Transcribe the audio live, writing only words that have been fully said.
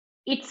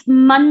It's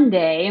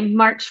Monday,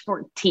 March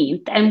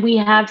 14th, and we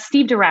have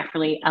Steve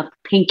DiRafferly of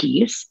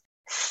Pinkies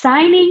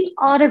signing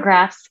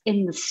autographs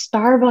in the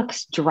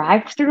Starbucks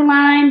drive-through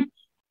line,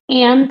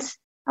 and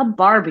a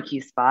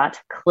barbecue spot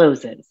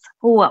closes.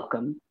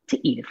 Welcome to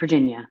Eat It,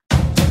 Virginia.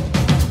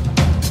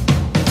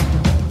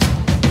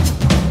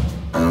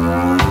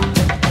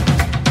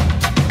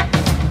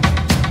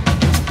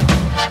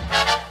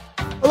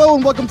 Hello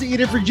and welcome to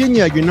Eat It,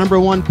 Virginia, your number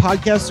one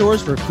podcast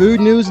source for food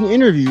news and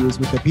interviews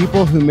with the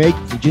people who make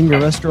Virginia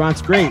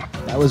restaurants great.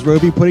 That was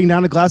Roby putting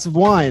down a glass of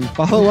wine.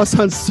 Follow us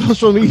on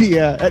social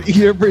media at Eat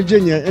It,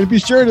 Virginia, and be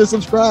sure to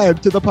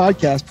subscribe to the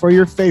podcast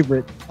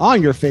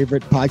on your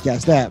favorite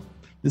podcast app.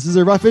 This is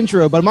a rough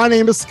intro, but my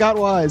name is Scott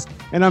Wise,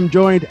 and I'm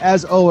joined,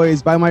 as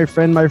always, by my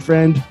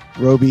friend,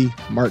 Roby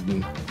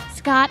Martin.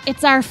 Scott,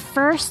 it's our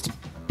first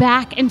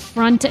back in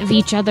front of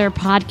each other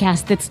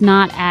podcast that's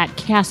not at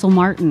Castle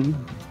Martin.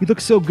 You look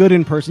so good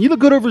in person. You look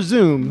good over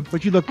Zoom,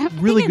 but you look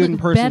really good in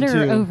person,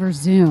 better too. Over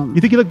Zoom.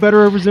 You think you look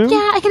better over Zoom?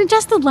 Yeah, I can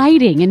adjust the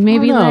lighting and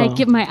maybe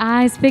get my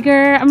eyes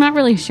bigger. I'm not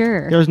really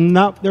sure. There's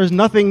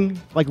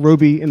nothing like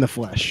Roby in the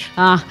flesh.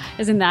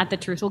 Isn't that the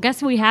truth? Well, guess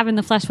who we have in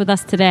the flesh with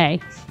us today?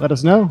 Let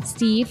us know.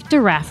 Steve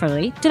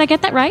DiRafferly. Did I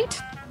get that right?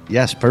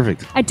 Yes,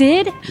 perfect. I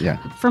did? Yeah.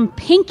 From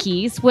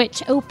Pinkies,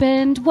 which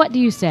opened, what do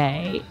you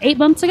say, 8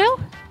 months ago?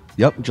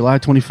 Yep, July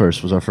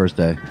 21st was our first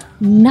day.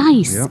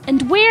 Nice. Yep.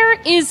 And where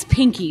is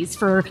Pinkies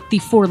for the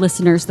 4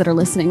 listeners that are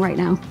listening right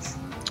now?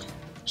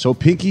 So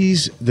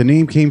Pinkies, the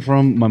name came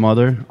from my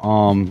mother.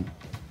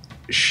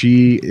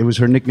 It was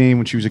her nickname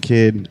when she was a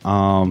kid.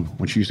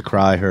 When she used to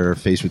cry, her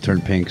face would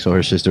turn pink, so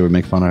her sister would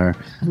make fun of her.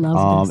 I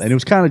love this. And it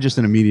was kind of just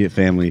an immediate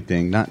family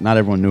thing. Not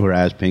everyone knew her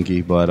as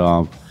Pinky,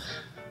 but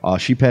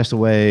she passed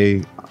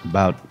away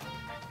about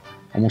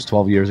almost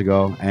 12 years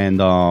ago, and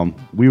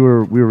we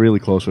were really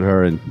close with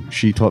her, and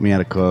she taught me how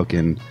to cook,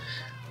 and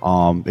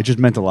it just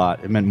meant a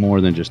lot. It meant more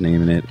than just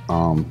naming it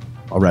a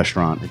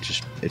restaurant.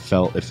 It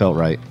felt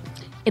right.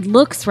 It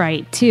looks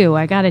right too,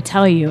 I gotta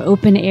tell you.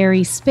 Open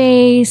airy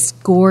space,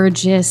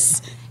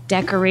 gorgeous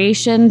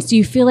decorations. Do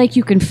you feel like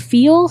you can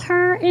feel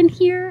her in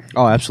here?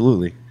 Oh,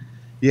 absolutely.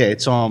 Yeah,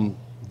 it's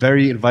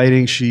very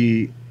inviting.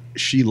 She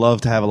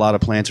loved to have a lot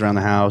of plants around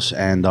the house,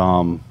 and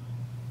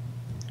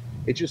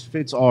it just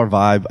fits our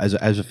vibe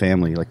as a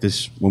family. Like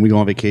this, when we go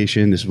on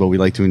vacation, this is what we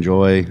like to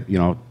enjoy. You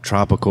know,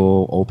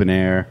 tropical, open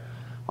air.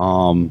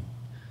 So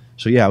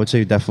yeah, I would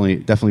say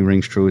definitely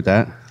rings true with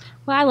that.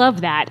 Well, I love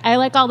that. I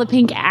like all the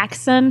pink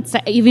accents,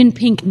 even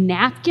pink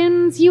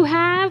napkins you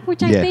have,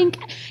 which I think,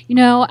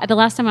 the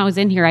last time I was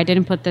in here, I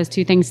didn't put those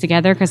two things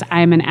together because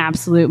I'm an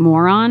absolute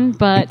moron.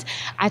 But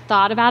I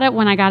thought about it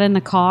when I got in the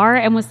car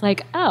and was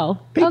like, oh,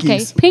 Pinkies. okay,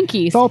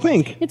 Pinkies. It's all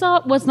pink.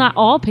 Was not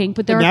all pink,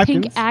 but there are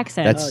napkins? pink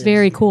accents. That's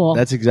very cool.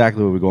 That's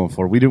exactly what we're going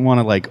for. We didn't want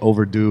to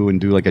overdo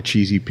and do like a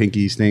cheesy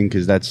Pinkies thing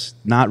because that's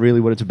not really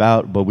what it's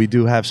about. But we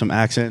do have some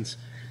accents.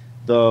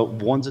 The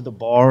ones at the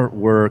bar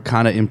were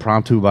kind of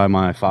impromptu by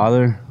my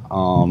father.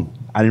 I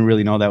didn't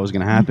really know that was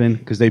going to happen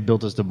because they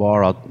built us the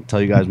bar. I'll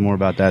tell you guys more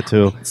about that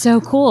too. So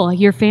cool.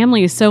 Your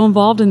family is so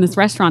involved in this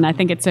restaurant. I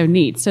think it's so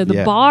neat. So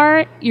the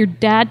bar your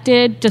dad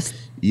did just...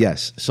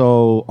 Yes.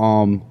 So...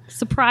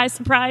 surprise,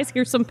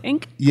 here's some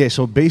pink. Yeah,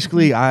 so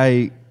basically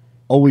I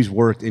always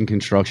worked in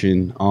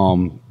construction.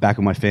 Back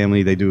in my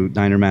family, they do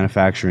diner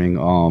manufacturing.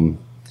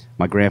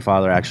 My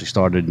grandfather actually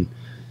started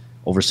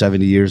over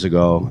 70 years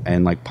ago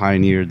and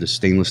pioneered the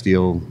stainless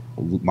steel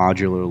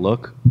modular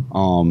look.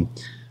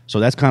 So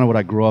that's kind of what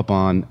I grew up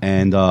on.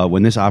 And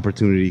when this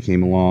opportunity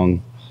came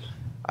along,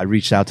 I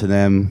reached out to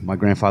them. My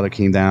grandfather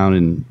came down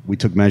and we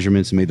took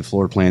measurements and made the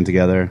floor plan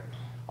together.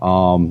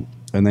 And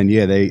then,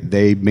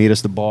 they made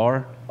us the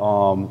bar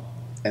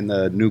and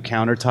the new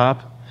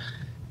countertop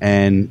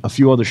and a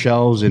few other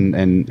shelves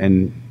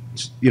and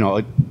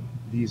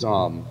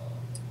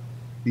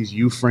these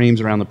U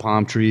frames around the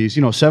palm trees,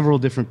 several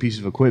different pieces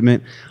of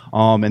equipment.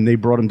 And they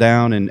brought them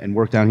down and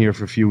worked down here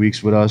for a few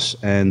weeks with us.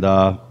 And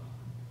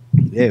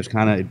it was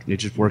it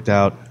just worked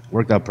out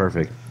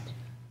perfect.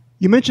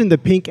 You mentioned the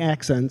pink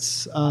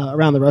accents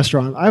around the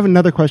restaurant. I have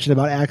another question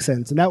about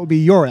accents, and that would be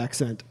your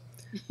accent.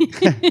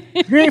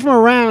 You ain't from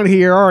around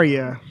here, are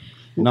you?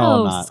 No, Oh,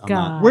 I'm not.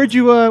 Scott. Where'd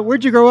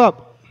you grow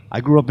up? I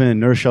grew up in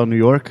New Rochelle, New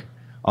York.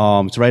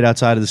 It's right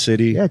outside of the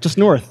city. Yeah, just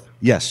north.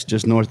 Yes,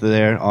 just north of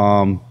there.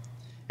 And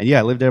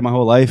I lived there my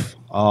whole life.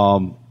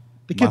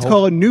 The kids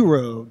call it New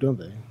Road, don't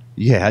they?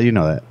 Yeah, how do you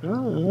know that?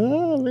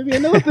 Oh, maybe I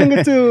know a thing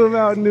or two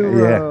about New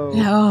Road.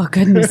 Oh,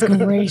 goodness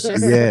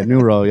gracious. Yeah, New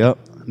Row, yep.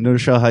 New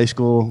Rochelle High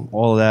School,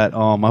 all of that.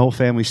 My whole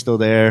family's still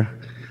there.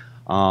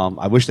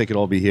 I wish they could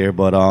all be here,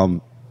 but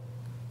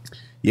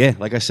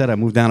like I said, I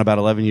moved down about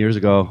 11 years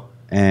ago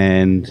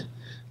and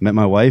met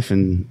my wife,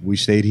 and we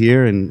stayed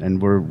here,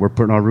 and we're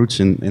putting our roots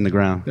in the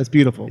ground. That's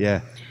beautiful.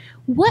 Yeah.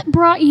 What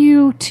brought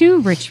you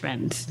to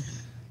Richmond?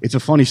 It's a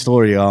funny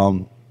story.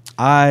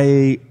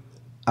 I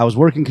was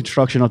working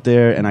construction up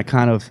there, and I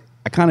kind of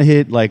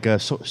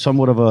hit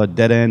somewhat of a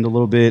dead end a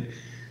little bit.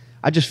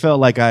 I just felt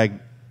like I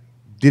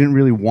didn't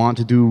really want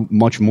to do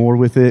much more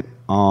with it,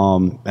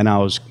 and I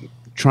was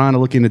trying to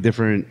look into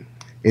different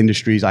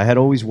industries. I had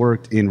always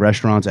worked in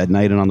restaurants at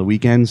night and on the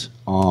weekends.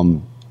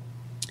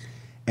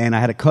 And I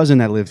had a cousin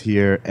that lived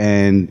here,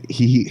 and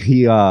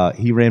he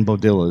ran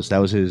Bodillas. That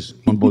was his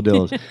one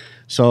Bodillas.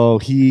 So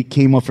he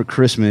came up for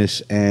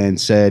Christmas and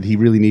said he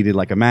really needed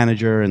like a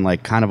manager and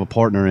like kind of a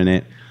partner in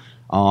it.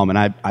 And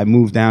I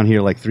moved down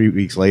here like 3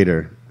 weeks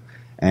later,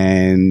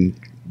 and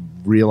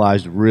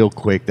realized real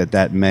quick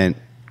that meant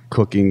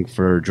cooking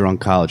for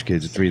drunk college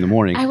kids at 3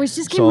 a.m. I was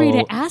just getting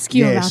ready to ask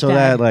you about so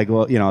that. that like,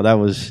 well, that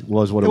was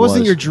what it was. It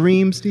wasn't your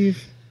dream,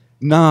 Steve?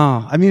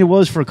 No, I mean it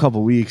was for a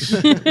couple weeks.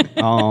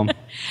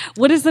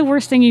 What is the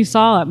worst thing you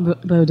saw at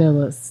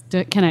Bodillas?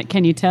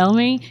 Can you tell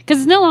me? Because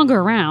it's no longer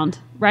around,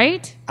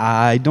 right?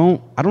 I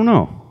don't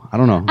know. I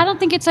don't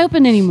think it's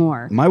open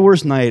anymore. My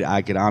worst night,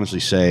 I could honestly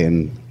say,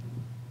 and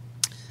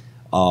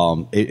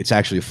it's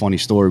actually a funny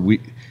story.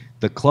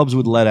 The clubs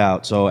would let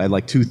out, so at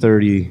like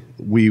 2:30,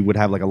 we would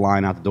have like a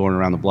line out the door and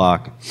around the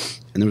block.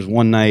 And there was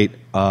one night,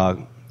 a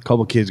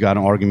couple kids got in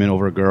an argument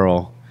over a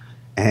girl,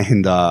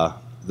 and the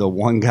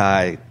one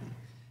guy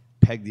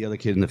pegged the other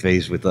kid in the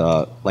face with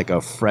like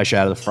a fresh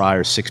out of the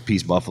fryer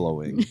 6-piece buffalo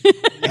wing.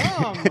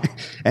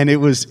 And it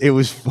was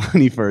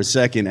funny for a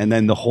second, and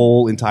then the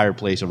whole entire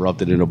place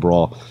erupted in a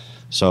brawl.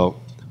 So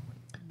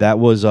that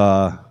was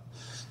that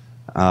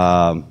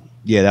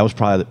was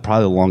probably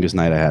the longest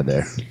night I had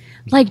there.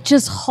 Like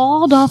just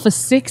hauled off a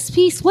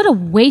 6-piece? What a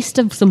waste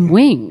of some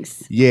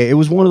wings. Yeah, it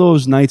was one of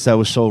those nights that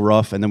was so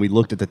rough, and then we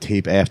looked at the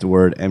tape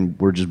afterward, and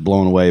we're just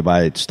blown away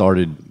by it.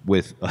 Started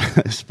with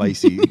a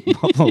spicy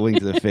buffalo wing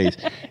to the face.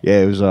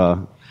 Yeah, it was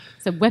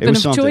it's a weapon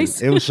of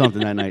choice. It was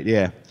something that night,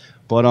 yeah.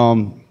 But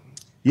I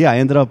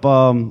ended up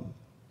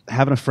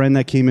having a friend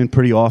that came in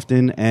pretty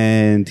often,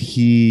 and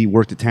he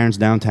worked at Terrence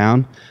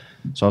downtown.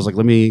 So I was like,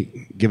 let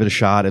me give it a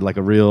shot at like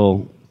a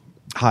real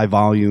high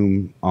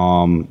volume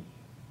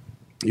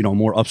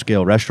more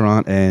upscale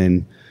restaurant,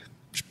 and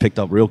just picked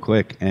up real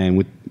quick.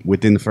 And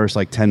within the first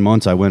like 10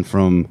 months, I went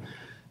from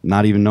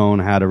not even knowing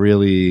how to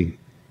really,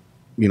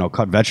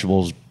 cut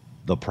vegetables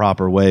the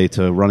proper way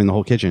to running the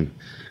whole kitchen.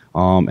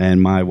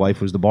 And my wife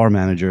was the bar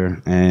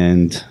manager,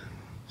 and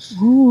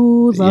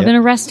ooh, loving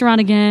a restaurant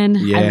again.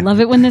 Yeah. I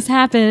love it when this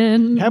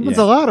happens. Happens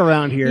a lot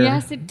around here.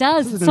 Yes, it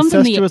does. This It's is something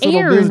in the incestuous little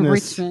air in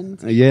business.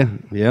 Richmond.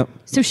 Yeah.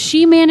 So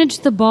she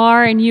managed the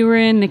bar, and you were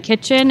in the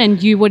kitchen,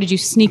 and what did you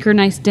sneak her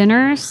nice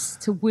dinners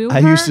to woo her? I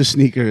used to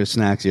sneak her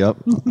snacks, yep.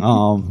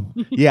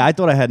 I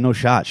thought I had no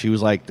shot. She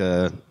was like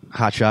the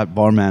hotshot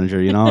bar manager,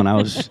 and I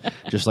was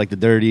just like the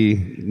dirty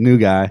new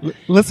guy.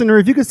 Listener,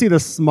 if you could see the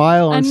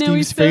smile I on know,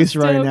 he's Steve's so face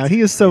right stoked. now,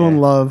 he is so in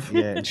love.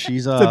 Yeah, and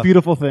she's It's a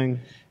beautiful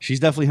thing. she's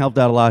definitely helped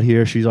out a lot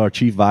here. She's our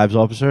chief vibes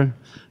officer.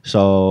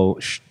 So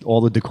all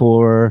the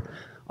decor,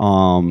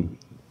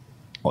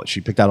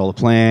 she picked out all the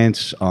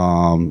plants,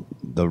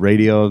 the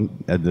radio,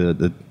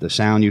 the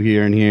sound you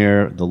hear in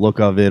here, the look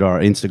of it,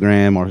 our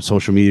Instagram, our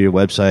social media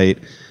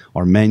website,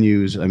 our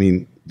menus. I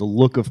mean, the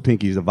look of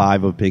Pinky's, the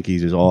vibe of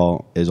Pinky's is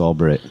all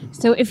Brit.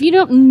 So if you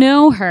don't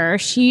know her,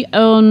 she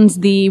owns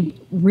the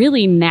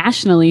really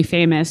nationally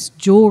famous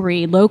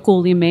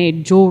locally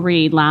made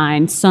jewelry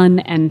line, Sun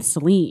and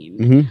Celine.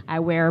 Mm-hmm. I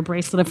wear a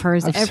bracelet of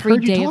hers I've every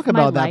heard you day talk of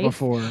my about that life.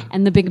 before.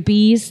 And the big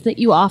bees that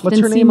you often What's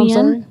her see name? me I'm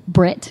sorry? in.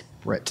 Brit.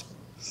 Brit.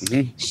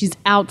 She's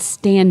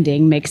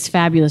outstanding, makes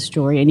fabulous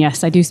jewelry. And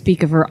yes, I do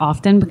speak of her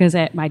often because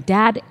my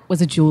dad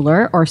was a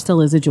jeweler, or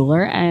still is a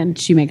jeweler, and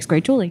she makes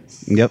great jewelry.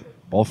 Yep,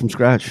 all from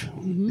scratch.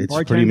 It's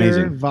pretty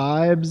Bartender, amazing.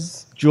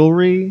 vibes,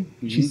 jewelry.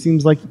 She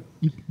seems like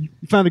you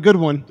found a good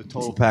one. The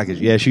total package.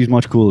 Yeah, she's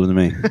much cooler than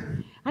me.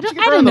 I get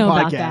her don't on the know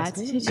about podcast.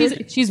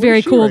 that. She's Where very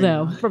is she cool right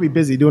though. now? Probably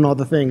busy doing all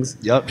the things.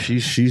 Yep,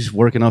 she's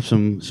working up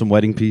some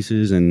wedding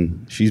pieces,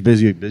 and she's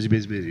busy,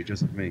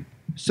 just like me.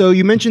 So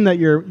you mentioned that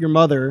your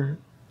mother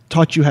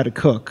taught you how to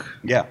cook.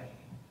 Yeah.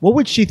 What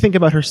would she think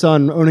about her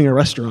son owning a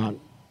restaurant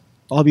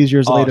all these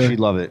years later? She'd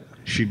love it.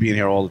 She'd be in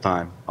here all the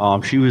time.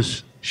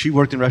 She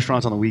worked in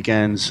restaurants on the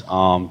weekends,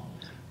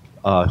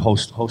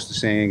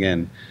 hostessing,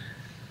 and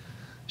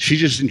she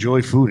just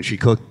enjoyed food, and she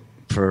cooked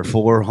for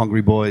 4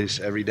 hungry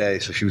boys every day,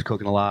 so she was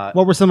cooking a lot.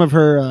 What were some of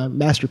her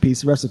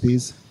masterpiece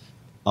recipes?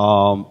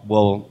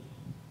 Well,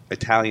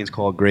 Italians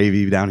call it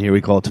gravy. Down here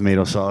we call it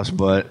tomato sauce,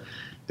 but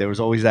there was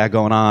always that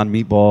going on.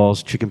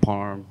 Meatballs, chicken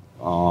parm.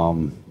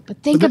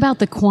 But think about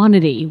the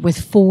quantity with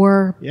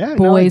 4 Yeah, no, I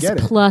boys get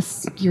it.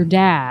 plus your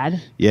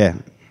dad. Yeah.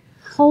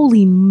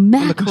 Holy On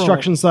mackerel! the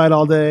construction side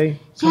all day,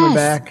 coming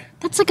back.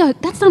 That's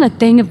not a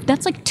thing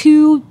that's like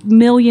 2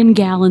 million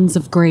gallons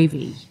of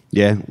gravy.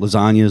 Yeah,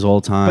 lasagnas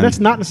all the time. But that's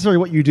not necessarily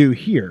what you do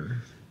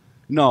here.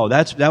 No,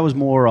 that was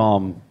more.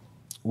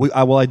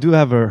 I do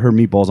have her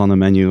meatballs on the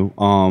menu,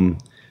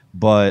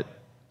 but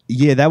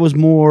yeah, that was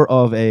more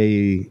of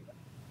a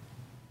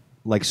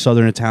like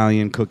Southern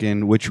Italian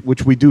cooking, which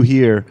we do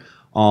here,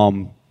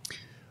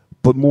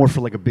 but more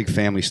for like a big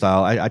family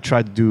style. I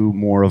tried to do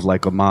more of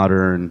like a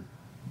modern,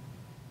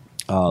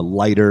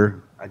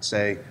 lighter, I'd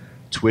say,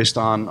 twist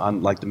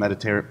on like the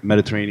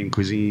Mediterranean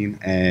cuisine,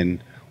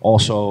 and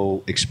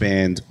also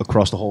expand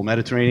across the whole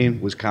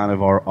Mediterranean was kind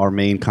of our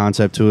main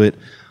concept to it.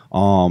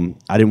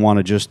 I didn't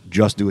want to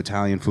just do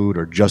Italian food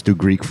or just do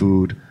Greek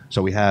food.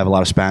 So we have a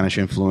lot of Spanish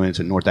influence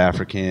and North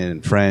African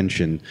and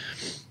French, and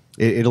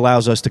it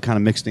allows us to kind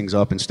of mix things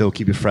up and still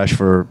keep it fresh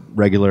for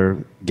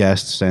regular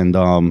guests. And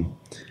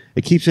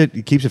it keeps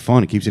it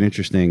fun. It keeps it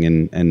interesting,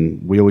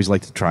 and we always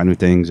like to try new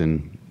things,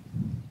 and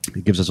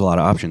it gives us a lot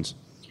of options.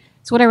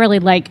 So what I really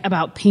like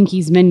about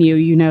Pinky's menu,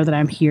 you know that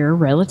I'm here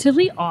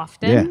relatively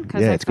often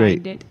because I it's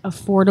find great. it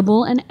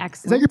affordable and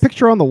excellent. Is that your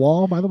picture on the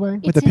wall, by the way,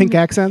 with the pink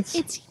accents?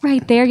 It's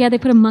right there. Yeah, they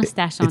put a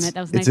mustache on it.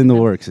 That was nice. It's in the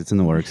works. It's in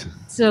the works.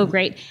 So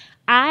great.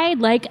 I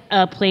like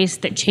a place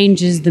that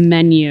changes the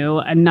menu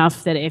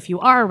enough that if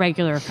you are a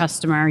regular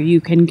customer,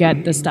 you can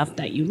get the stuff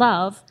that you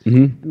love.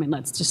 Mm-hmm. I mean,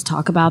 let's just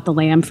talk about the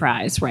lamb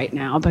fries right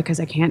now because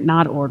I can't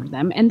not order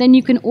them. And then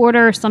you can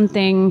order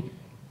something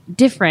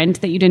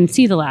different that you didn't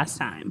see the last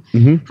time.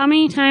 Mm-hmm. How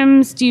many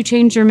times do you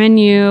change your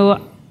menu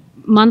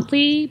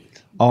monthly?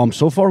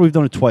 So far we've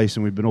done it twice,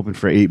 and we've been open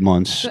for 8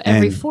 months. So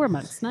every and 4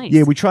 months. Nice.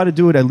 Yeah, we try to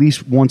do it at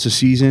least once a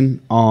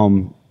season.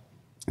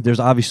 There's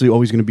obviously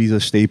always going to be the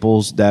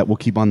staples that we'll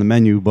keep on the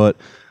menu, but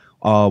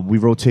we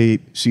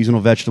rotate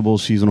seasonal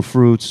vegetables, seasonal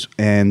fruits,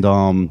 and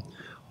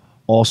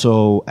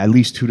also at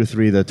least 2 to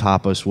 3 of the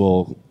tapas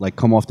will like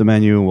come off the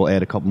menu. We'll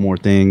add a couple more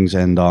things,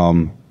 and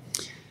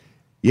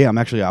yeah,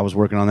 I was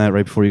working on that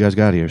right before you guys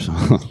got here. So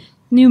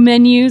new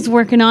menus,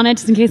 working on it,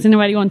 just in case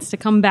anybody wants to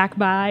come back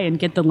by and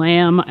get the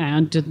lamb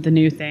and the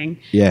new thing.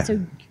 Yeah.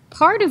 So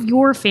part of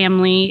your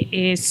family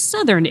is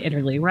southern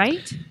Italy,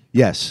 right?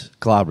 yes,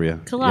 Calabria.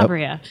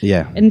 Calabria. Yep.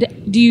 Yeah.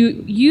 And do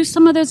you use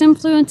some of those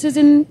influences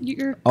in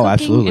your cooking? Oh,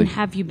 absolutely. And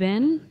have you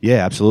been?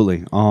 Yeah,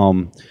 absolutely.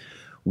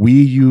 We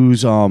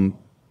use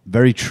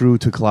very true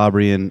to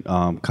Calabrian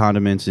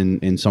condiments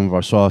in some of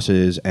our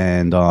sauces,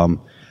 and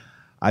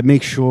I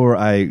make sure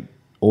I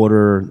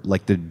order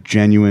like the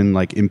genuine,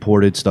 like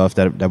imported stuff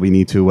that we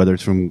need to, whether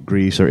it's from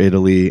Greece or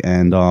Italy,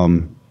 and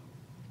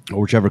or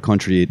whichever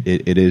country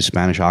it is,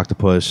 Spanish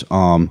octopus.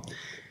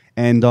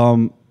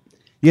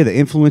 Yeah, the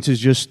influence is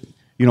just,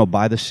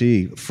 by the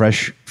sea,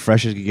 fresh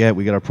as you get.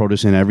 We get our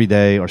produce in every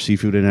day, our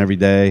seafood in every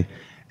day,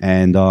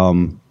 and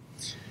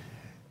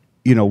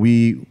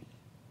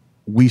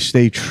we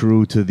stay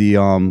true to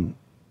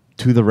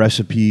the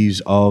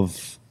recipes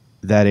of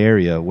that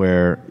area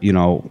where,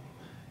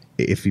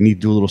 if you need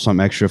to do a little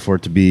something extra for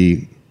it to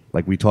be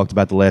like we talked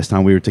about the last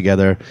time we were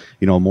together,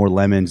 more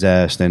lemon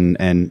zest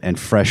and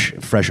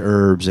fresh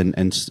herbs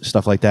and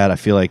stuff like that. I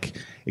feel like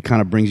it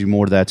kind of brings you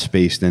more to that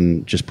space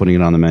than just putting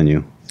it on the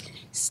menu.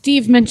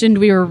 Steve mentioned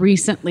we were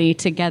recently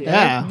together.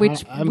 Yeah,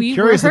 which I'm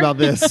curious about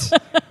this.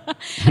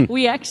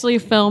 We actually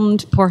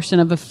filmed portion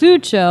of a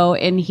food show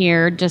in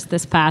here just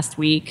this past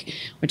week,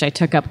 which I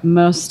took up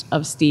most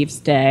of Steve's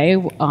day.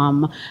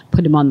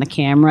 Put him on the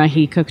camera.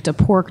 He cooked a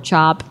pork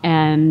chop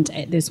and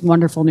this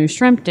wonderful new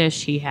shrimp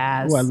dish he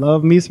has. Oh, I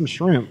love me some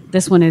shrimp.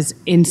 This one is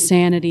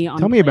insanity on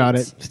Tell me about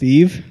it,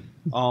 Steve.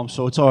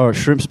 So it's our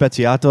shrimp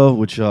speziato,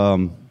 which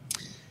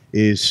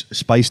is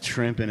spiced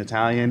shrimp in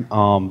Italian.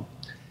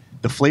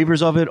 The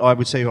flavors of it, I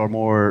would say, are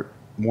more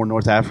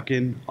North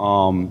African.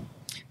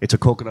 It's a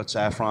coconut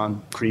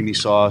saffron, creamy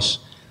sauce.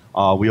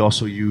 We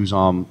also use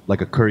like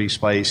a curry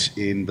spice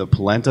in the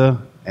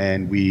polenta,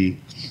 and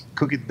we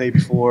cook it the day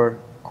before,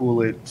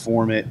 cool it,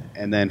 form it,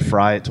 and then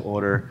fry it to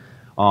order.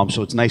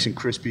 So it's nice and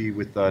crispy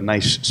with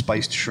nice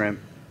spiced shrimp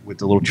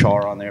with a little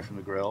char on there from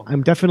the grill.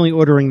 I'm definitely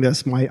ordering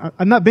this.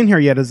 I've not been here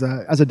yet as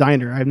a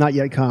diner. I have not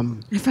yet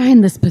come. I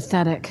find this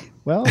pathetic.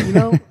 Well,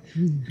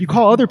 you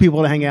call other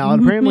people to hang out.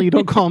 Apparently, you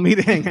don't call me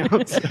to hang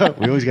out. So.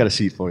 We always got a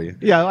seat for you.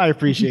 Yeah, I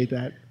appreciate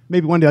that.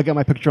 Maybe one day I'll get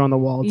my picture on the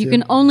wall, You too.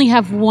 can only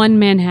have one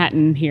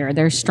Manhattan here.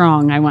 They're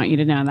strong. I want you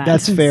to know that.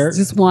 That's fair. It's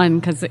just one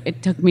because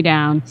it took me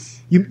down.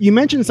 You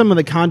mentioned some of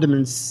the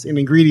condiments and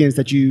ingredients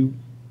that you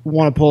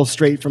want to pull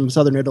straight from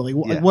southern Italy.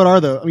 Yeah. What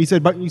are the? You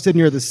said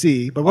near the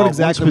sea, but what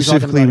exactly? What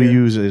specifically are we we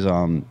talking use is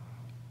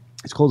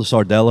it's called a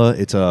sardella.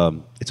 It's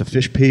a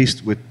fish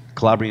paste with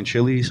Calabrian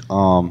chilies.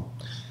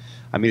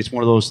 It's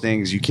one of those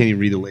things you can't even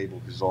read the label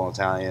because it's all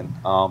Italian.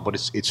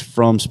 But it's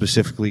from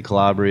specifically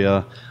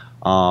Calabria,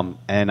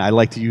 and I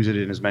like to use it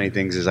in as many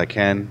things as I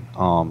can.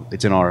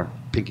 It's in our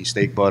pinky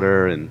steak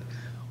butter and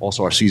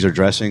also our Caesar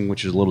dressing,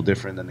 which is a little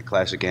different than the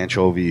classic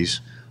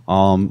anchovies.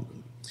 That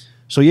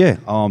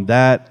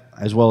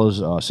as well as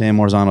San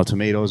Marzano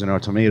tomatoes in our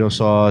tomato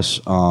sauce,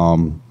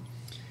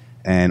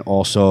 and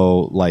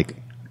also like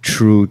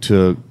true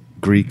to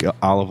Greek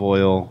olive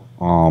oil,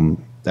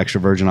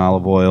 extra virgin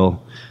olive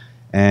oil,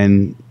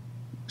 and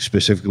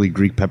specifically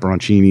Greek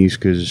pepperoncinis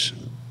because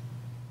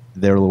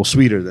they're a little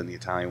sweeter than the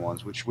Italian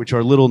ones, which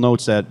are little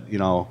notes that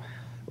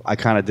I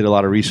kind of did a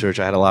lot of research.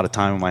 I had a lot of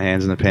time on my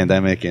hands in the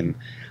pandemic, and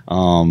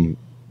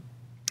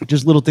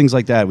just little things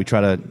like that. We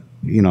try to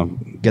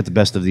get the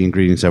best of the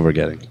ingredients that we're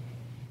getting.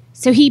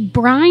 So he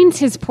brines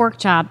his pork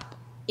chop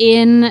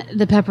in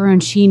the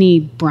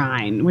pepperoncini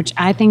brine, which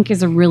I think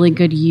is a really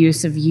good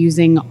use of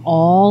using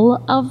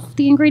all of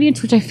the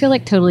ingredients, which I feel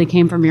like totally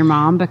came from your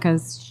mom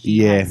because she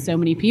had so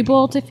many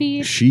people to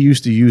feed. She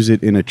used to use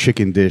it in a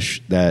chicken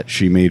dish that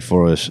she made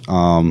for us,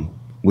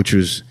 which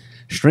was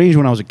strange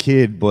when I was a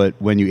kid, but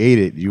when you ate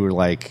it, you were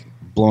like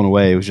blown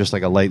away. It was just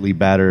like a lightly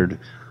battered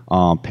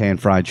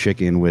pan-fried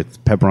chicken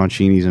with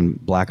pepperoncinis and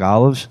black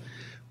olives,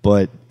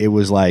 but it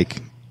was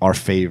like our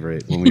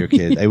favorite when we were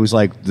kids. It was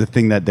like the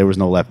thing that there was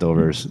no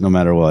leftovers, no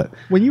matter what.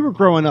 When you were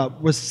growing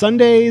up, was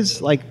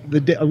Sundays like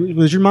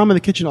was your mom in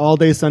the kitchen all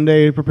day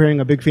Sunday preparing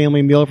a big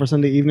family meal for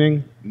Sunday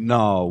evening?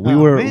 No, we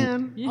were.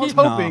 Man, I was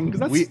hoping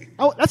No, because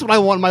that's what I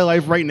want in my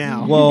life right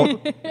now.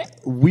 Well,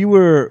 we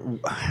were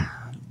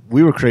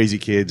crazy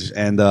kids,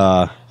 and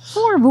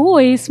Poor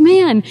boys,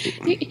 man.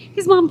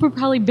 His mom would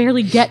probably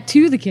barely get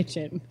to the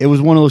kitchen. it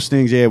was one of those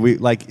things. Yeah,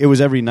 it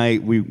was every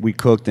night we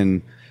cooked,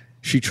 and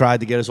she tried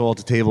to get us all at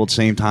the table at the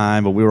same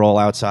time, but we were all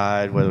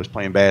outside, whether it was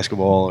playing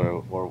basketball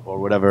or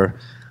whatever.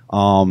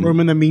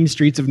 Roaming the mean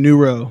streets of New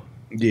Row.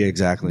 Yeah,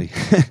 exactly.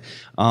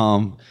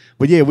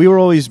 But yeah, we were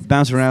always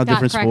bouncing around Scott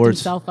different cracked sports.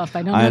 himself up.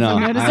 I don't know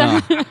if you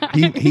noticed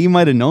that. He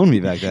might have known me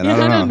back then. I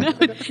don't know.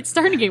 It's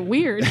starting to get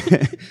weird.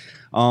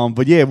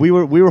 But yeah, we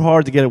were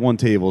hard to get at one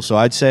table. So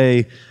I'd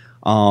say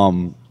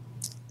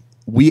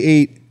we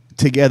ate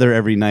together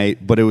every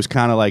night, but it was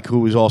kind of like who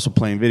was also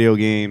playing video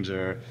games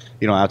or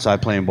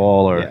outside playing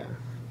ball or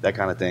that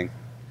kind of thing.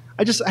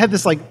 I have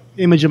this like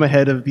image in my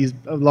head of these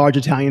large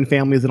Italian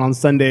families that on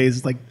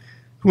Sundays, like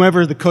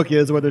whoever the cook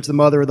is, whether it's the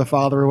mother or the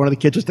father or one of the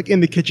kids, just like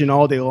in the kitchen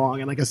all day long,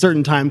 and like a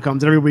certain time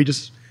comes and everybody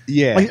just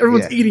like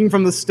everyone's eating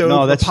from the stove.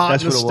 No, the that's pot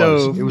what in the it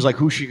stove. was. It was like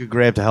who she could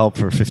grab to help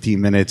for 15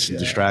 minutes and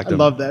distract I them.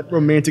 love that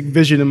romantic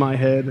vision in my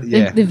head.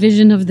 Yeah. The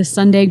vision of the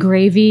Sunday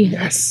gravy.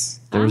 Yes.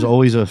 There was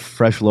always a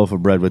fresh loaf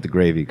of bread with the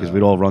gravy because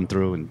we'd all run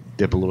through and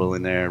dip a little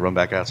in there and run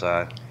back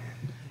outside.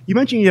 You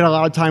mentioned you had a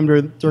lot of time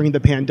during the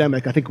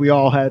pandemic. I think we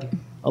all had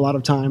a lot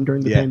of time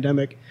during the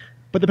pandemic.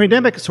 But the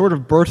pandemic sort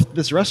of birthed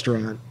this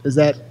restaurant. Is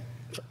that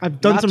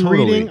I've done Not some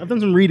totally. reading. I've done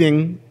some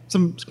reading,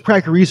 some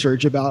crack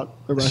research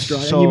about the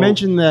restaurant. And you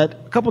mentioned that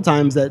a couple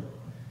times that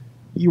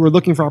you were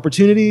looking for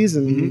opportunities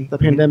and the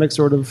pandemic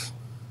sort of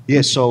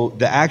Yeah, so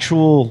the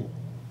actual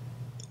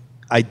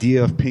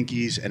idea of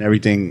Pinky's and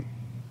everything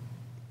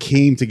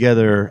came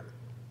together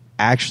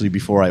actually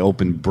before I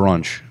opened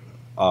brunch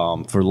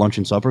for lunch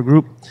and supper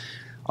group.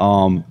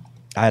 I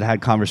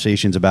had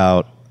conversations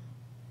about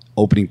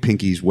opening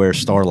Pinky's where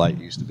Starlight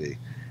used to be.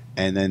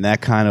 And then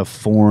that kind of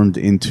formed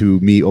into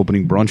me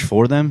opening brunch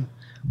for them,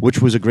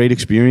 which was a great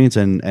experience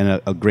and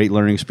a great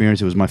learning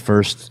experience. It was my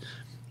first,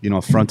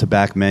 front to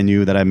back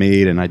menu that I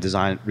made, and I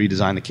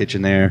redesigned the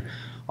kitchen there.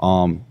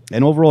 And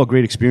overall, a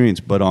great experience.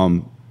 But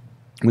when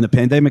the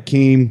pandemic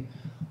came,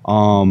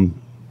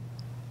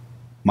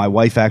 my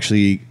wife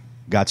actually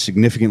got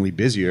significantly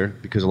busier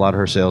because a lot of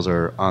her sales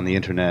are on the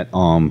internet.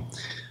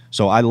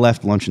 So I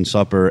left lunch and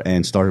supper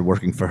and started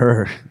working for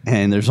her.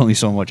 And there's only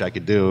so much I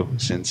could do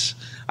since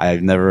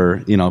I've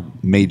never,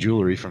 made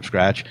jewelry from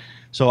scratch.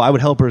 So I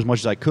would help her as much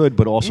as I could,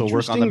 but also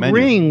work on the menu.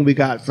 ring we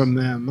got from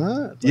them.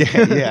 Huh?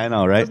 Yeah, I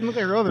know, right? Doesn't look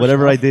like her other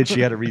Whatever stuff. I did, she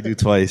had to redo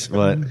twice.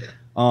 But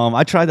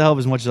I tried to help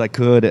as much as I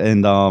could.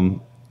 And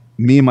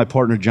me and my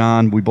partner,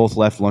 John, we both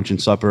left lunch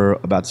and supper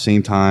about the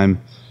same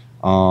time.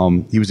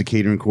 He was the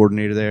catering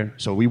coordinator there.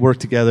 So we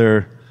worked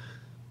together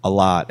a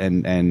lot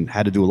and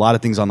had to do a lot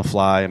of things on the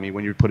fly. I mean,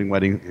 when you're putting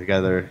weddings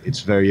together, it's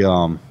very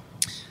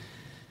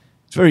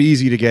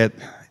easy to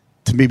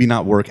maybe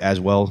not work as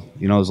well.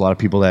 There's a lot of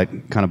people that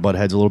kind of butt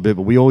heads a little bit,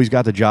 but we always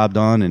got the job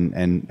done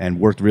and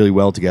worked really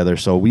well together.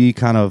 So we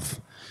kind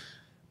of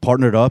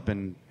partnered up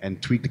and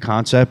tweaked the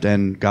concept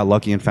and got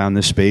lucky and found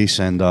this space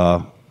and,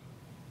 got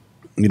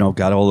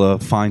all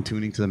the fine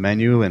tuning to the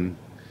menu and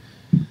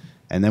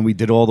then we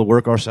did all the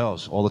work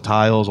ourselves, all the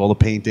tiles, all the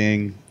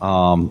painting,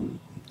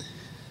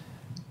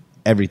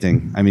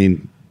 everything. I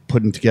mean,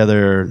 putting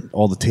together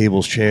all the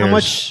tables, chairs. How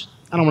much?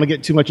 I don't want to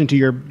get too much into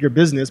your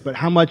business, but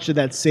how much did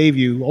that save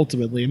you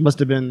ultimately? It must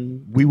have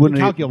been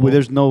incalculable.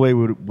 There's no way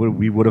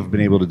we would have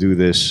been able to do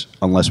this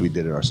unless we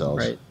did it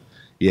ourselves. Right.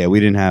 Yeah,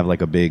 we didn't have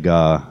like a big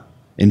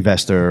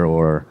investor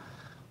or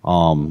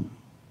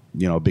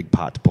a big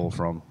pot to pull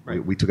from.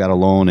 Right. We took out a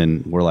loan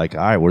and we're like,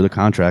 all right, we're the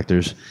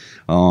contractors.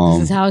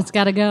 This is how it's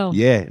got to go.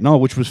 Yeah, no,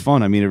 which was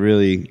fun. I mean, it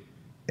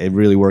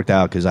really worked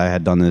out because I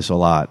had done this a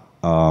lot,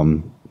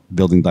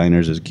 building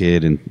diners as a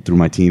kid and through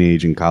my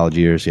teenage and college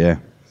years. Yeah.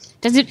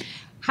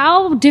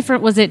 How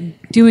different was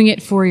it doing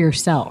it for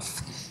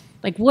yourself?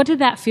 Like, what did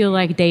that feel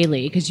like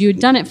daily? Because you had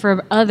done it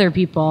for other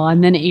people,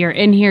 and then you're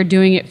in here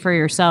doing it for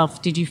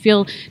yourself. Did you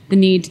feel the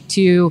need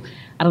to,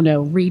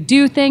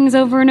 redo things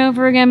over and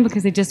over again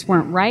because they just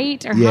weren't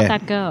right? Or how'd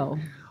that go?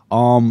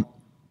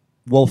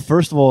 Well,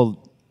 first of all,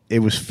 it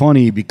was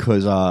funny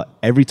because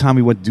every time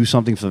we went to do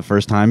something for the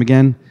first time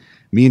again,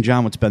 me and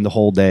John would spend the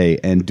whole day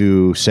and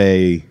do,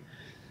 say,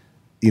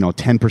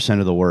 10%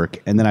 of the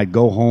work. And then I'd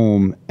go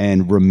home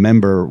and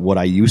remember what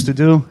I used to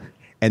do.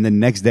 And the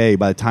next day,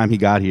 by the time he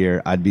got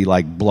here, I'd be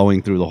like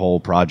blowing through the whole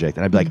project.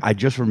 And I'd be like, I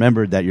just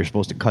remembered that you're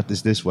supposed to cut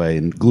this way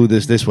and glue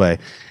this way.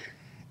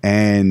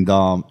 And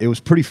it was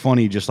pretty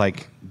funny just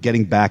like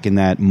getting back in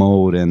that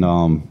mode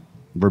and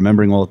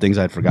remembering all the things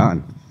I'd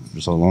forgotten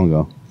for so long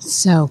ago.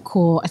 So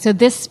cool. So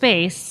this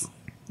space,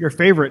 your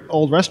favorite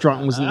old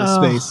restaurant was in this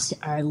space.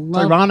 I It's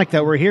love ironic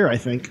that we're here, I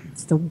think.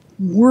 It's the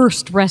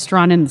worst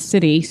restaurant in the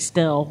city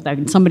still.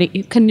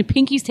 Can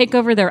Pinky's take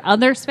over their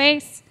other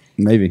space?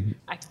 Maybe.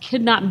 I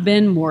could not have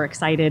been more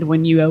excited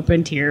when you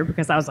opened here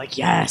because I was like,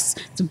 yes,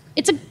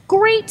 it's a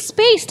great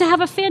space to have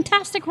a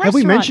fantastic restaurant. Have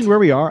we mentioned where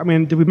we are? I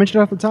mean, did we mention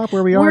it off the top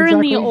where we are We're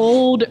exactly? in the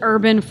old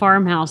urban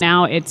farmhouse.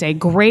 Now it's a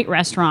great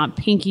restaurant,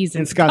 Pinky's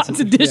and Scott's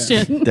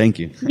Edition. Thank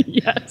you.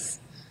 Yes.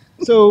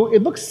 So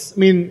it looks,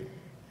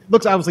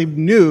 looks obviously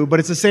new, but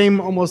it's the same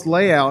almost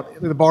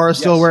layout. The bar is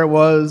still where it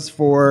was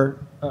for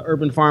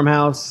Urban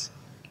Farmhouse.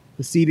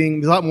 The seating,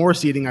 there's a lot more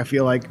seating, I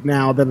feel like,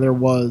 now than there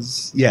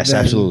was. Yes,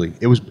 then. absolutely.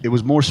 It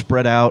was more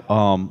spread out,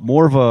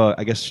 more of a,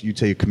 I guess you'd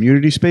say, a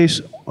community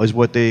space is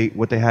what they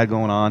had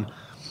going on,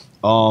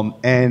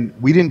 and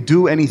we didn't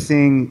do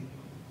anything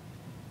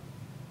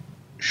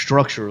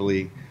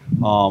structurally,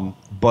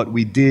 but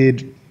we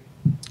did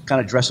kind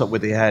of dress up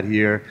what they had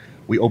here.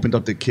 We opened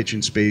up the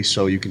kitchen space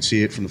so you can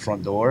see it from the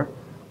front door.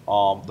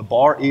 The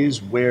bar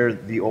is where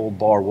the old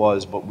bar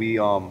was, but we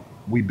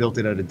built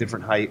it at a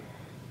different height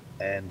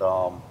and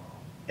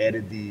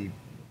added the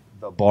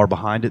bar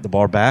behind it, the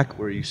bar back,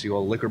 where you see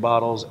all the liquor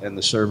bottles and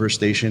the server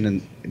station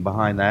and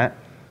behind that.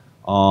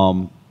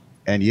 And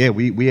yeah,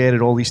 we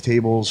added all these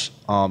tables.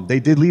 They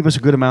did leave us a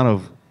good amount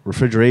of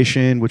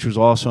refrigeration, which was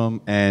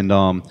awesome.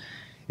 And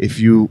if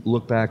you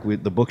look back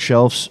with the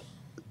bookshelves,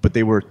 but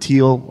they were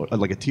teal,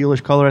 like a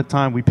tealish color at the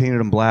time. We painted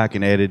them black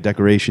and added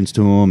decorations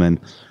to them. And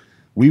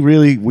we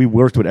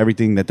worked with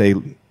everything that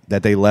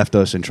they left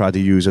us and tried to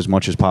use as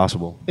much as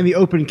possible. In the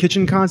open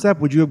kitchen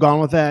concept, would you have gone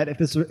with that if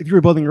you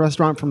were building a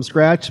restaurant from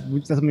scratch?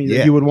 Is that something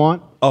that you would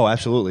want? Oh,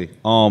 absolutely.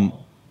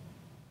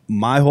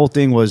 My whole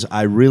thing was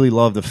I really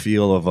love the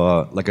feel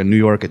of like a New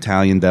York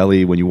Italian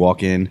deli when you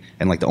walk in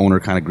and like the owner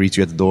kind of greets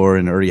you at the door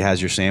and already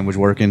has your sandwich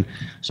working.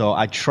 So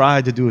I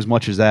tried to do as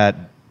much as that,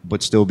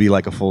 but still be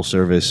like a full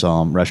service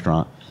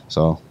restaurant.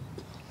 So.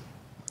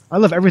 I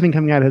love everything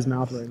coming out of his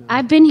mouth right now.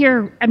 I've been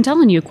here, I'm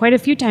telling you, quite a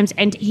few times,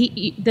 and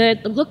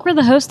look where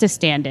the hostess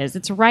stand is.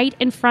 It's right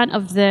in front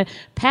of the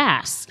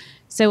pass.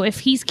 So if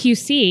he's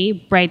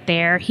QC right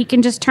there, he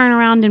can just turn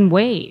around and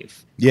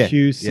wave. Yeah.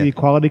 QC,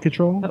 quality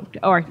control?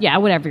 Or, yeah,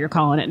 whatever you're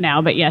calling it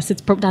now. But yes,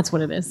 that's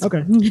what it is.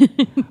 Okay.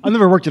 I've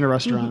never worked in a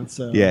restaurant,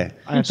 so yeah.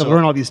 I have to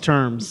learn all these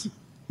terms.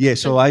 Yeah,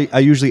 so I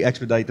usually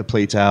expedite the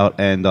plates out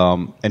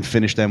and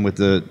finish them with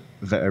the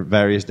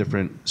various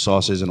different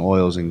sauces and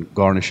oils and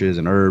garnishes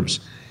and herbs.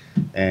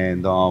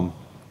 And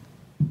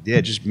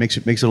it just makes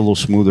it a little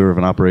smoother of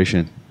an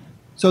operation.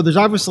 So there's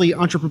obviously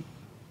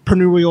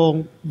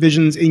entrepreneurial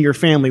visions in your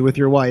family with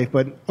your wife,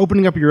 but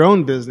opening up your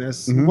own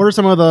business, what are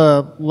some of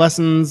the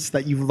lessons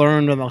that you've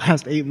learned in the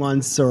last 8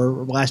 months or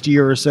last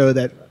year or so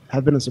that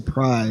have been a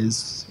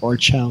surprise or a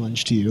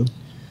challenge to you?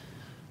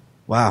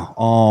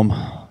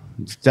 Wow,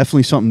 it's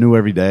definitely something new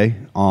every day,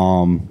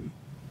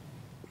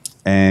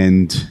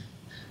 and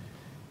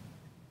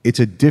it's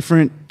a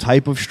different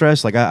type of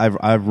stress. Like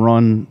I've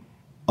run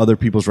other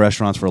people's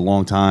restaurants for a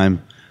long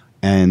time,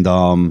 and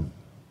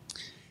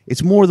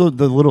it's more the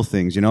little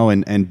things,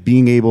 and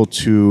being able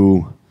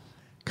to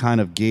kind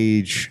of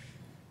gauge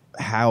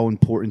how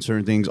important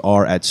certain things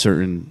are at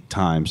certain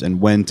times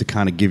and when to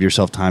kind of give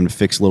yourself time to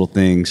fix little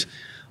things.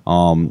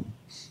 Me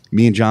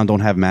and John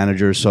don't have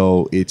managers,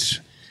 so it's,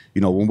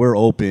 when we're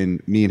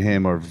open, me and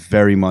him are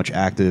very much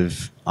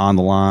active on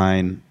the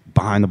line,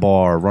 behind the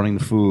bar, running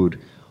the food.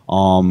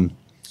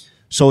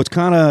 So it's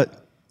kind of,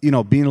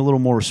 being a little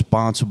more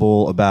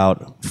responsible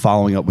about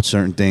following up with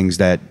certain things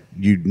that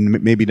you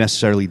maybe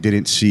necessarily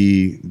didn't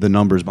see the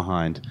numbers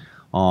behind.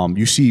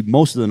 You see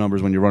most of the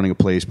numbers when you're running a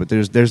place, but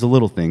there's the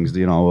little things,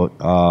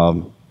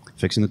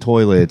 fixing the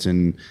toilets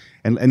and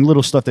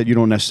little stuff that you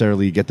don't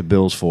necessarily get the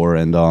bills for,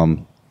 and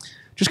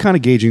just kind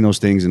of gauging those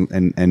things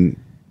and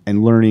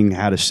learning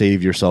how to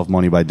save yourself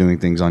money by doing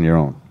things on your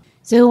own.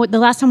 So the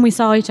last time we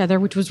saw each other,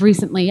 which was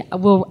recently,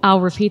 I'll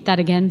repeat that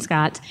again,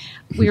 Scott.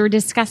 We were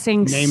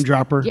discussing Name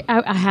dropper.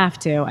 I have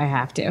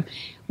to.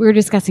 We were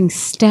discussing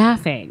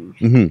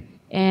staffing,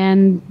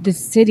 and the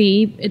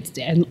city,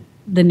 and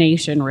the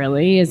nation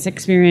really is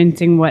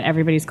experiencing what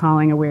everybody's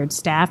calling a weird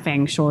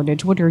staffing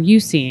shortage. What are you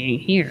seeing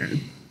here?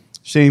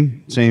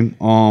 Same.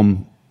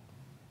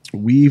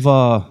 We've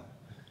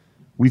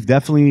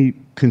definitely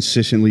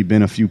consistently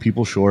been a few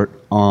people short.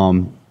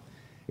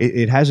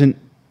 It hasn't.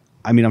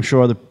 I mean, I'm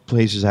sure other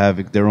places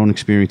have their own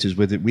experiences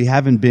with it. We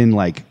haven't been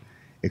like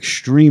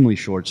extremely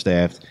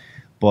short-staffed,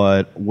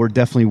 but we're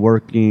definitely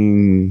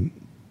working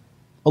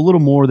a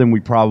little more than we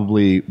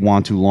probably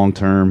want to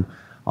long-term.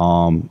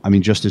 I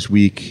mean, just this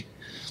week,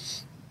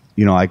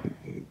 I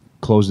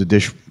closed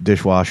the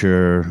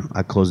dishwasher.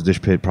 I closed the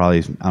dish pit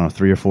probably,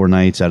 3 or 4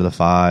 nights out of the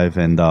 5,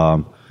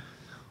 and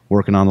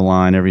working on the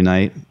line every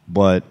night.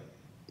 But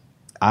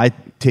I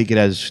take it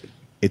as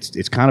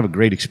it's kind of a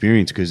great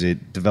experience because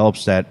it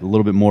develops that a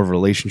little bit more of a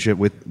relationship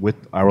with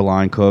our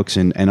line cooks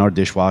and our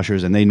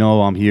dishwashers, and they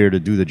know I'm here to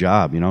do the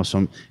job.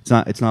 So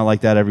it's not like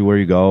that everywhere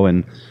you go,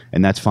 and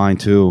that's fine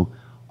too.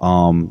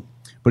 But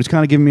it's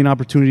kind of giving me an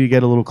opportunity to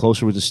get a little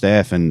closer with the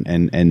staff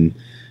and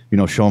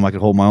show them I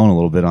could hold my own a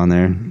little bit on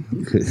there.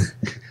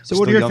 So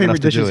what are your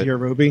favorite dishes here,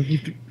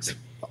 Roby?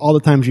 All the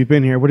times you've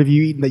been here, what have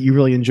you eaten that you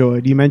really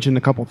enjoyed? You mentioned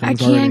a couple I things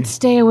can't already.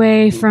 stay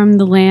away from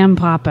the lamb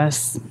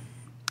papas.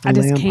 I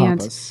just Lamb can't.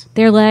 papas.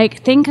 They're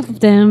like, think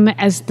of them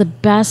as the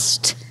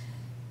best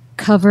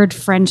covered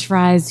French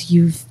fries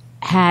you've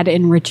had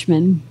in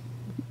Richmond.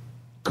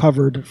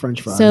 Covered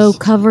French fries. So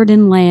covered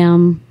in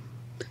lamb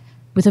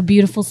with a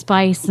beautiful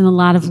spice and a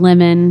lot of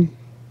lemon.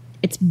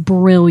 It's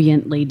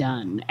brilliantly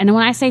done. And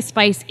when I say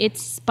spice,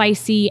 it's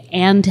spicy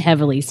and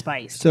heavily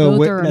spiced. So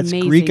Both are that's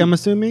amazing. Greek, I'm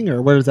assuming,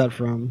 or where is that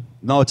from?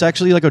 No, it's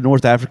actually like a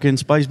North African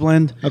spice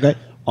blend. Okay.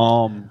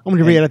 I'm going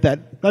to read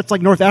that. That's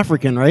like North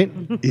African, right?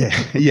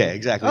 Yeah,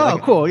 exactly. Oh,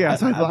 cool. Yeah,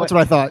 that's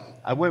what I thought.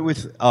 I went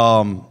with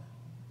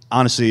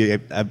honestly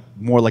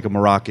more like a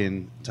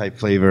Moroccan type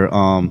flavor.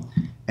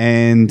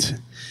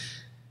 And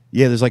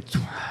yeah, there's like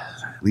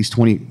at least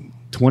 20,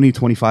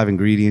 25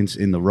 ingredients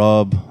in the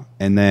rub,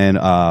 and then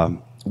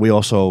we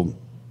also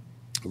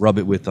rub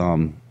it with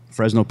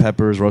Fresno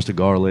peppers, roasted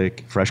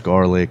garlic, fresh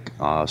garlic,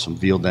 some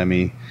veal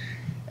demi,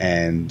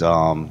 and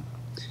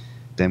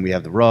then we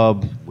have the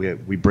rub.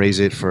 We braise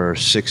it for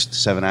 6 to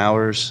 7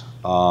 hours,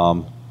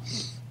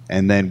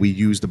 and then we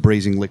use the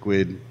braising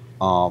liquid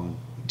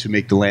to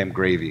make the lamb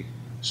gravy.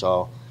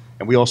 So,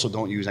 and we also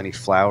don't use any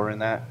flour in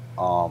that.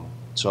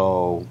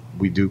 So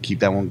we do keep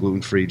that one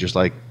gluten free, just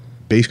like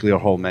basically our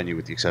whole menu,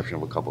 with the exception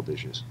of a couple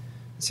dishes.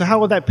 So how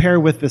would that pair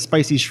with the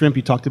spicy shrimp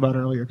you talked about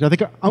earlier? 'Cause I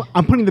think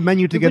I'm putting the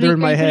menu together in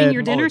my are you head. putting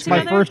your dinner It's my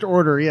together? first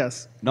order,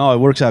 yes. No, it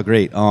works out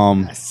great.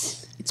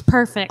 It's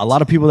perfect. A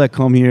lot of people that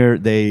come here,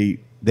 they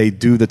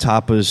do the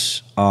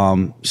tapas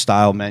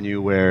style menu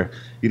where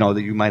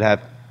that you might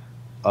have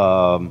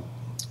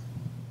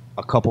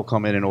a couple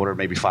come in and order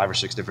maybe 5 or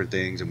 6 different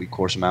things, and we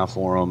course them out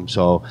for them.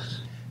 So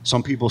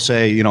some people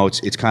say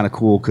it's kind of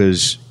cool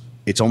because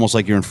it's almost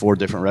like you're in 4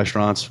 different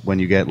restaurants when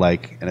you get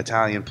like an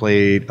Italian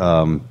plate,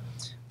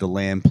 the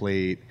lamb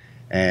plate,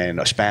 and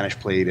a Spanish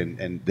plate,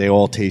 and they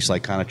all taste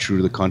like kind of true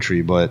to the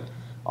country, but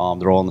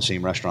they're all in the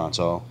same restaurant.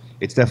 So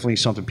it's definitely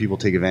something people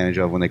take advantage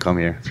of when they come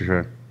here, for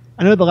sure.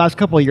 I know the last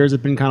couple of years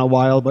have been kind of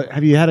wild, but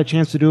have you had a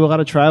chance to do a lot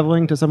of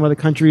traveling to some of the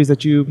countries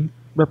that you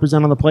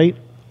represent on the plate?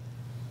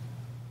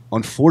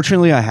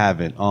 Unfortunately, I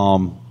haven't.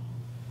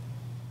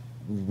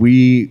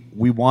 We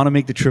want to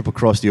make the trip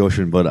across the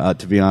ocean, but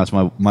to be honest,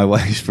 my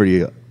wife's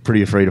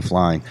pretty afraid of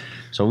flying.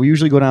 So we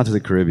usually go down to the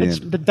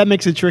Caribbean. That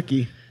makes it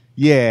tricky.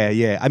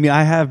 Yeah. I mean,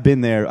 I have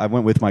been there. I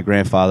went with my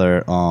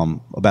grandfather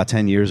about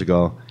 10 years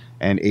ago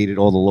and ate at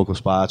all the local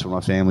spots where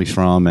my family's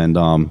from, and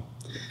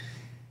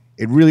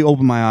it really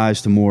opened my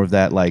eyes to more of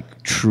that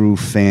like true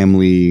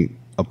family,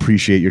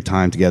 appreciate your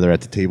time together at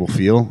the table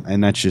feel,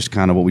 and that's just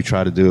kind of what we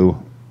try to do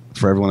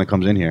for everyone that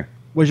comes in here.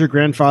 Was your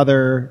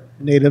grandfather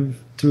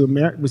native to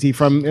America? Was he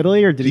from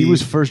Italy, or did he? He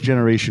was first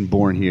generation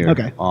born here.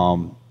 Okay.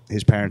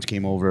 His parents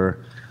came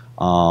over,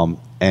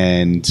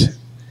 and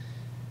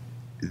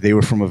they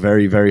were from a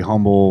very, very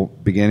humble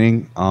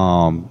beginning.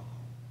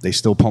 They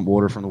still pump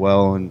water from the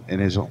well in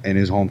his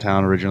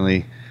hometown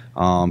originally.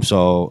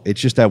 So it's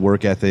just that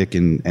work ethic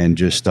and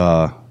just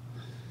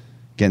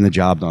getting the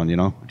job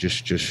done.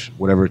 Just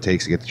whatever it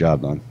takes to get the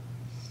job done.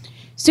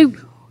 So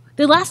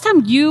the last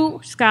time you,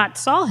 Scott,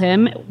 saw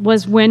him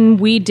was when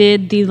we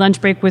did the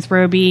lunch break with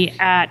Roby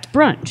at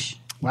brunch.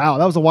 Wow,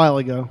 that was a while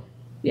ago.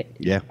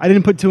 Yeah. I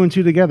didn't put 2 and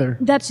 2 together.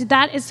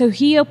 That is so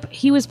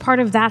he was part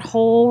of that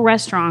whole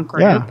restaurant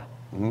group. Yeah.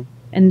 Mm-hmm.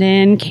 And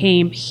then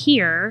came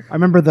here. I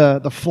remember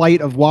the flight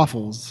of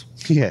waffles.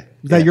 Yeah.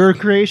 Is that your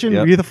creation?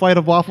 Yep. Were you the flight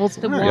of waffles?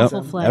 The All right.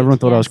 waffle flight. Everyone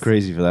thought I was yes.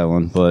 crazy for that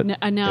one, but No,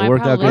 I it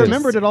worked out probably I good.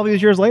 remembered it all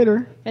these years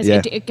later. Yes,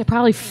 Yeah. it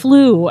probably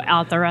flew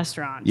out the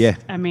restaurant. Yeah.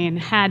 I mean,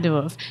 had to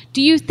have.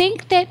 Do you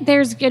think that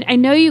there's good? I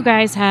know you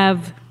guys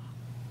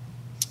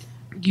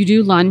you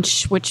do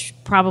lunch, which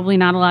probably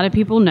not a lot of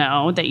people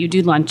know that you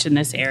do lunch in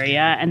this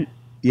area,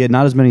 Yeah,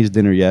 not as many as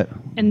dinner yet.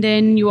 and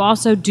then you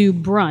also do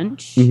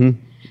brunch. Mm-hmm.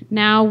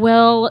 Now,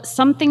 will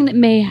something that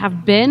may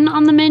have been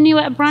on the menu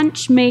at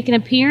brunch make an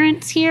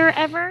appearance here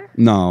ever?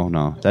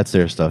 No, that's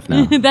their stuff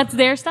now. That's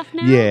their stuff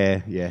now.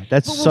 Yeah,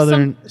 that's But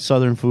will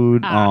southern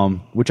food,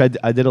 which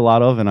I did a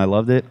lot of and I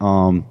loved it.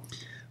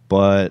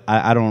 But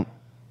I don't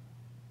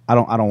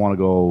want to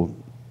go.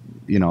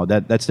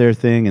 That's their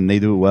thing and they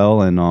do it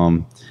well,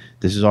 and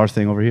this is our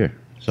thing over here.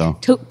 So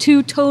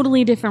Two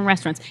totally different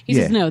restaurants. He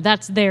says, Yeah. no,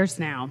 that's theirs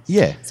now.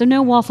 Yeah. So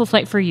no waffle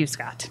flight for you,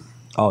 Scott.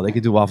 Oh, they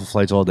could do waffle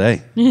flights all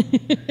day.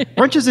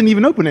 Brunch isn't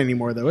even open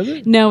anymore, though, is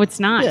it? No, it's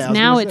not. Yeah, I was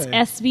now gonna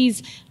it's say.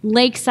 SB's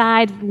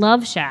Lakeside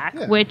Love Shack,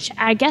 which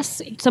I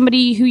guess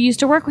somebody who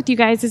used to work with you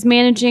guys is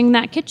managing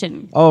that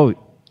kitchen. Oh,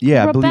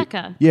 yeah.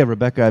 Rebecca.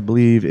 Rebecca, I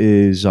believe,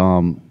 is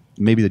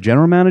maybe the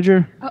general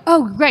manager.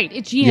 Oh, right.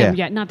 It's GM. Yeah.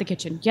 Yeah, not the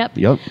kitchen. Yep.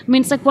 Yep. I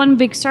mean, it's like one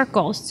big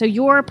circle. So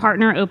your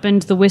partner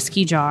opened the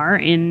Whiskey Jar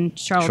in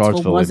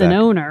Charlottesville, was way an back.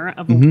 owner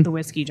of the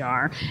Whiskey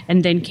Jar,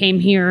 and then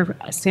came here.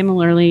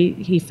 Similarly,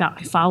 he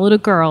followed a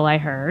girl, I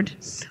heard,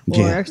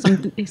 or Yeah.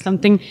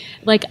 something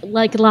like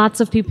lots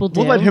of people do.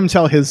 We'll let him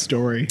tell his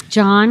story.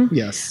 John?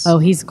 Yes. Oh,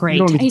 he's great.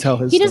 You don't need to tell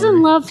his he doesn't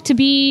story. love to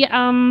be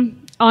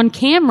on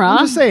camera. I'm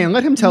just saying,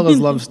 let him tell his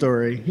love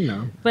story,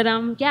 But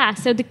yeah,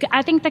 so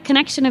I think the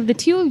connection of the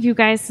two of you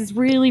guys is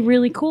really,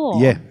 really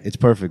cool. Yeah, it's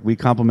perfect. We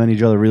complement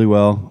each other really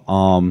well.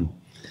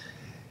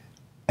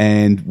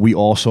 And we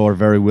also are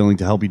very willing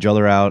to help each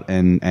other out.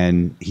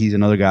 And he's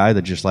another guy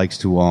that just likes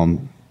to,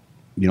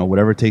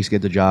 whatever it takes to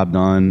get the job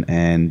done.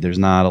 And there's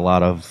not a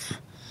lot of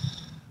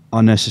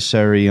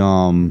unnecessary,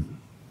 I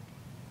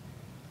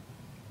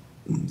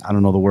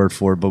don't know the word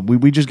for it, but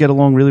we just get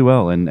along really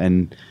well.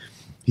 And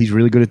he's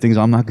really good at things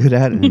I'm not good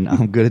at, and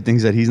I'm good at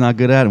things that he's not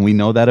good at. And we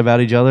know that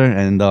about each other.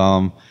 And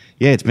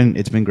it's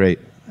been great.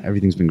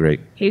 Everything's been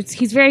great.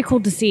 He's very cool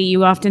to see.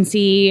 You often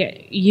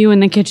see you in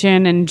the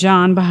kitchen and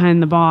John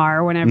behind the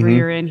bar whenever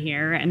you're in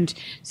here. And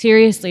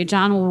seriously,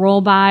 John will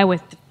roll by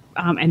with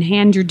and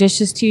hand your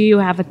dishes to you,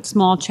 have a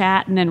small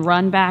chat, and then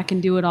run back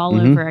and do it all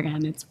over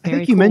again. It's very I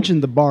think you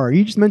mentioned the bar.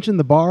 You just mentioned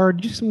the bar.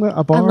 Did you just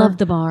a bar? I love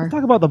the bar. Let's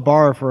talk about the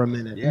bar for a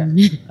minute. Yeah,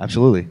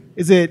 absolutely.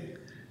 Is it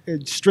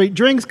straight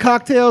drinks,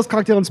 cocktails,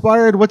 cocktail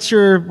inspired? What's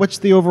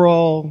the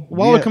overall?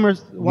 Why would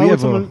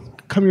someone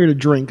come here to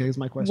drink? Is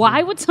my question.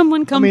 Why would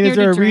someone come here to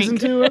drink? Is there a reason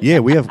to it? Yeah,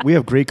 we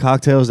have great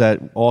cocktails that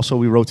also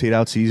we rotate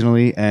out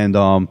seasonally, and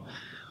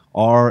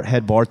our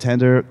head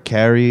bartender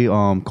Carrie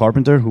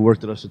Carpenter, who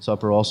worked at us at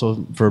Supper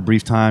also for a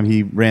brief time,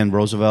 he ran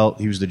Roosevelt.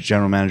 He was the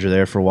general manager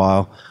there for a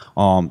while.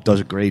 Does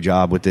a great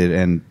job with it,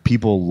 and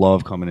people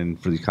love coming in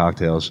for these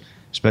cocktails,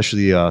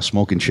 especially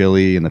Smoke and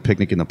Chili and the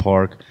Picnic in the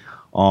Park.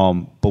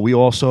 But we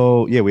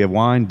also we have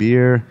wine,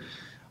 beer,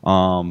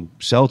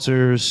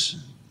 seltzers.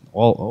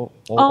 All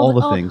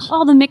the things.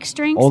 All the mixed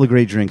drinks. All the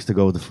great drinks to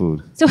go with the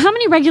food. So how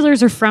many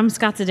regulars are from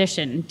Scott's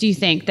Addition, do you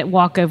think, that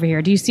walk over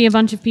here? Do you see a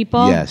bunch of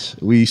people? Yes.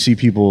 We see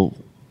people.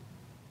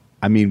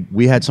 I mean,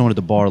 we had someone at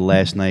the bar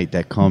last night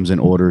that comes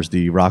and orders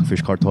the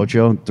rockfish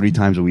cartoccio 3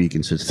 times a week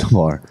and sits at the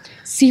bar.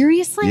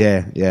 Seriously?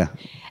 Yeah.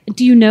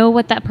 Do you know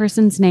what that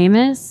person's name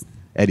is?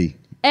 Eddie.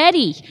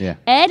 Yeah.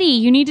 Eddie,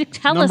 you need to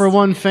tell us. Number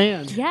one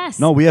fan. Yes.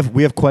 No, we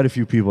have quite a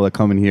few people that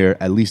come in here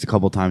at least a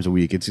couple times a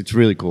week. It's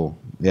really cool.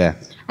 Yeah.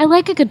 I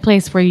like a good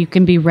place where you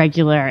can be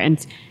regular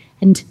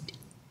and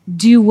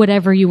do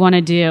whatever you want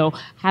to do.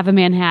 Have a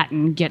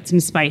Manhattan, get some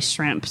spiced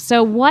shrimp.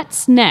 So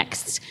what's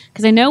next?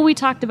 Because I know we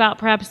talked about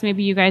perhaps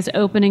maybe you guys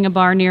opening a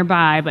bar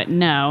nearby, but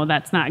no,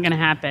 that's not going to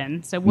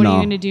happen. So what are you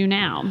going to do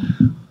now?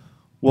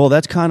 Well,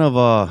 that's kind of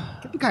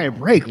Give the guy a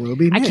break,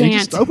 Ruby. Man, I can't. You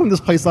just opened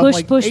this place up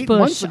like 8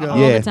 months ago. All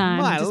the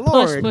time. My Just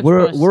Lord. push.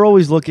 we're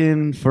always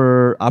looking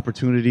for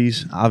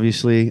opportunities,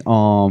 obviously.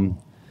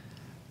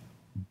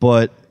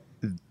 But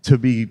to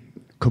be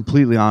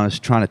completely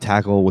honest, trying to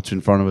tackle what's in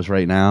front of us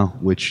right now,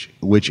 which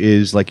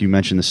is, like you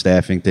mentioned, the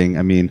staffing thing.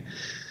 I mean,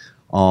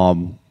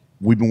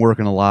 we've been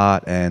working a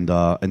lot, and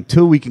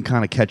until we can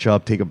kind of catch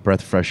up, take a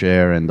breath of fresh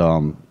air,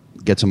 and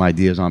get some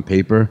ideas on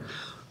paper.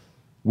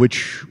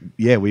 Which,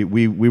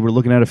 we were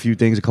looking at a few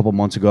things a couple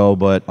months ago,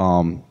 but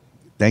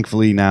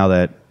thankfully now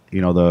that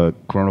the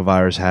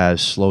coronavirus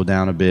has slowed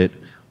down a bit,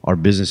 our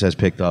business has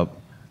picked up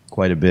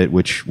quite a bit,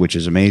 which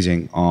is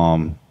amazing.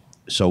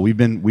 So we've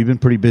been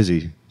pretty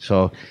busy.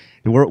 So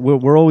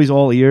we're always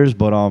all ears,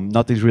 but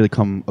nothing's really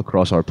come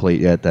across our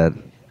plate yet that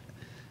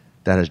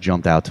has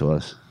jumped out to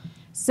us.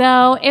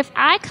 So if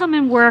I come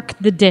and work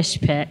the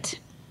dish pit,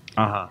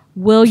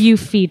 will you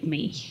feed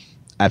me?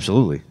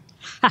 Absolutely.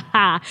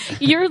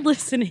 You're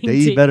listening. They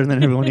eat better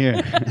than everyone here.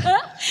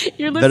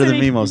 You're listening. Better than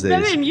me most days.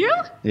 Better than you?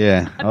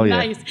 Yeah. Oh, yeah.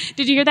 Nice.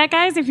 Did you hear that,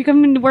 guys? If you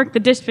come in to work the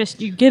dish fish,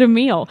 you get a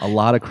meal. A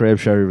lot of crab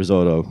sherry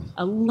risotto.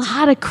 A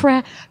lot of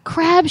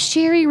crab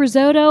sherry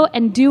risotto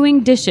and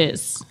doing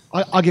dishes.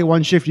 I'll get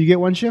one shift. You get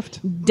one shift?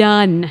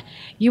 Done.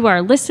 You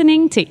are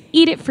listening to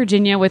Eat It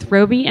Virginia with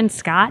Roby and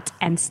Scott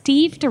and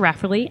Steve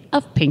DeRafferly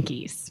of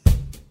Pinkies.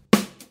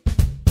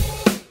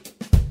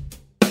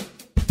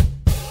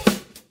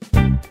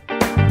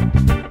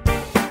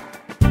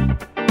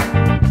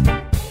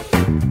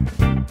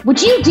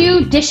 Would you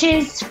do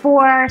dishes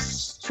for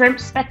shrimp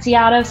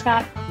speziato,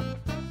 Scott?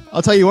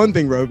 I'll tell you one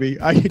thing, Roby.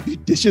 I do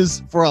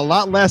dishes for a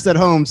lot less at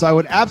home, so I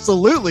would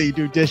absolutely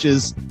do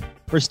dishes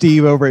for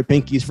Steve over at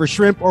Pinkies for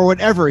shrimp or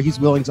whatever he's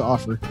willing to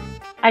offer.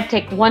 I'd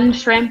take 1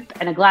 shrimp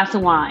and a glass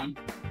of wine.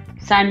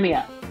 Sign me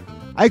up.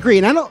 I agree,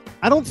 and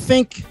I don't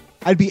think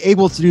I'd be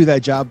able to do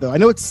that job though.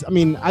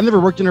 I've never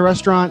worked in a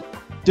restaurant.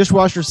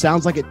 Dishwasher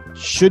sounds like it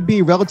should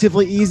be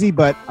relatively easy,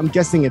 but I'm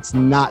guessing it's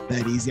not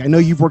that easy. I know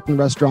you've worked in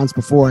restaurants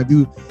before.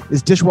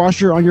 Is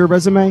dishwasher on your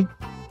resume?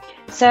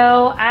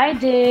 So I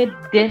did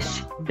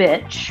dish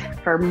bitch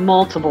for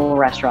multiple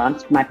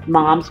restaurants. My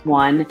mom's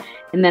one,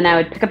 and then I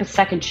would pick up a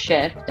second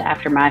shift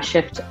after my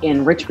shift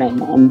in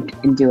Richmond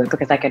and do it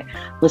because I could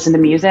listen to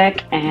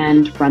music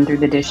and run through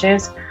the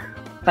dishes.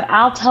 But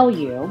I'll tell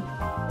you,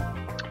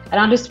 and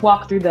I'll just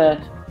walk through the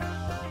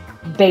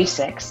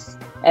basics.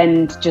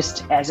 And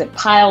just as it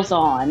piles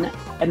on,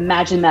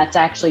 imagine that's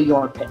actually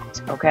your pit,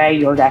 okay?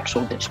 Your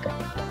actual dish pit.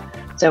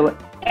 So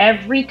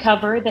every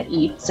cover that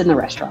eats in the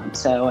restaurant,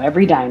 so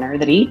every diner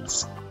that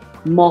eats,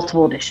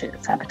 multiple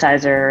dishes,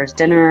 appetizers,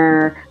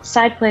 dinner,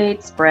 side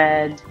plates,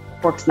 bread,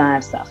 forks,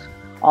 knives, stuff.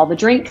 All the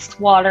drinks,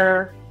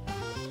 water,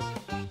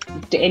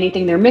 to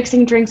anything they're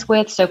mixing drinks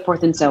with, so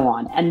forth and so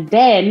on. And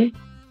then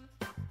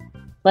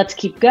let's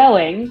keep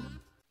going.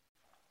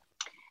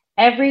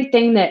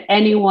 Everything that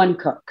anyone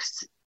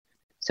cooks.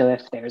 So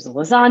if there's a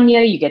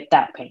lasagna, you get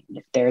that pan.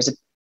 If there's a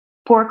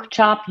pork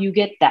chop, you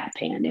get that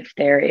pan. If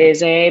there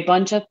is a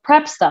bunch of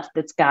prep stuff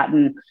that's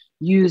gotten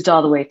used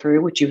all the way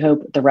through, which you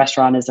hope the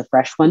restaurant is a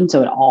fresh one,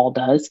 so it all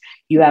does,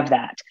 you have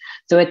that.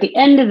 So at the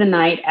end of the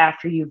night,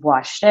 after you've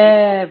washed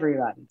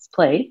everybody's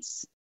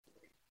plates,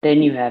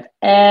 then you have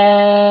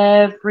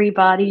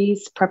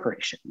everybody's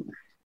preparation.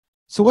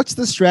 So what's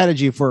the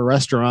strategy for a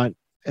restaurant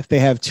if they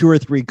have 2 or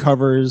 3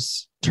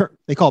 covers?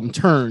 They call them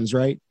turns,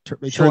 right?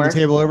 They turn the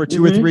table over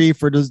 2 or 3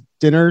 for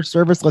dinner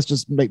service. Let's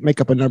just make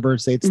up a number.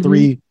 Say it's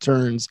 3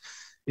 turns.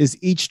 Is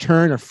each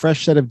turn a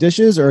fresh set of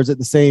dishes, or is it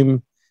the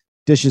same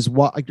dishes?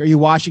 Are you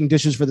washing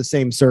dishes for the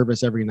same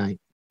service every night?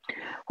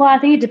 Well, I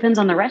think it depends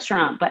on the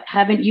restaurant, but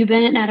haven't you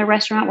been at a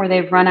restaurant where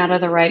they've run out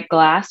of the right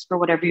glass for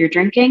whatever you're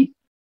drinking?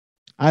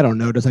 I don't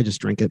notice. I just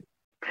drink it.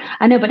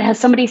 I know, but has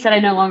somebody said I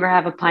no longer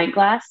have a pint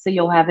glass, so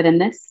you'll have it in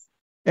this?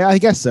 Yeah, I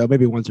guess so.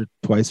 Maybe once or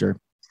twice or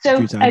a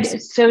few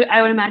times. So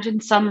I would imagine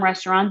some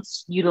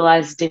restaurants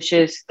utilize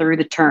dishes through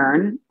the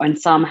turn, and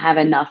some have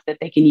enough that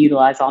they can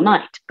utilize all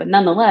night. But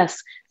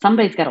nonetheless,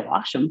 somebody's got to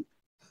wash them.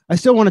 I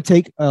still want to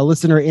take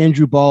listener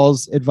Andrew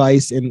Ball's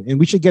advice, and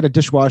we should get a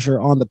dishwasher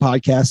on the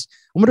podcast.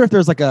 I wonder if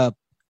there's like a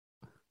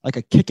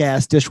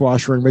kick-ass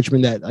dishwasher in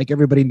Richmond that like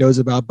everybody knows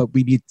about, but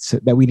we need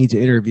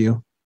to interview.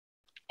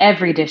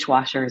 Every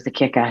dishwasher is a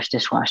kick-ass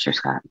dishwasher,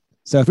 Scott.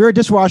 So if you're a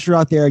dishwasher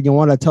out there and you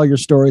want to tell your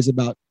stories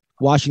about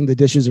washing the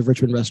dishes of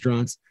Richmond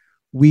restaurants,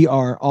 we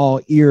are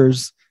all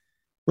ears.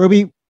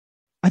 Roby,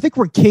 I think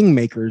we're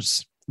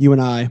kingmakers, you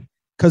and I,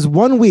 because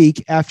 1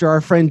 week after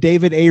our friend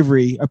David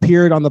Avery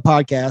appeared on the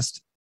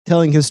podcast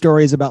telling his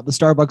stories about the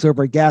Starbucks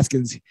over at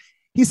Gaskins,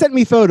 he sent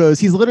me photos.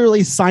 He's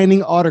literally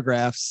signing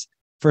autographs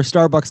for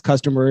Starbucks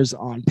customers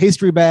on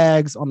pastry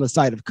bags, on the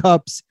side of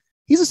cups.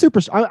 He's a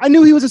superstar. I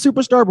knew he was a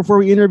superstar before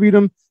we interviewed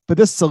him, but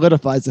this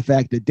solidifies the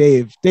fact that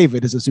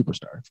David is a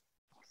superstar.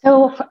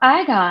 So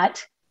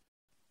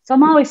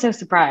I'm always so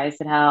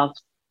surprised at how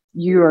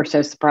you are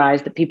so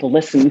surprised that people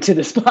listen to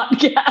this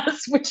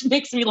podcast, which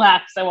makes me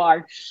laugh so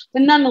hard.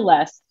 But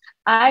nonetheless,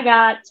 I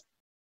got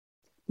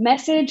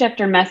message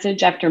after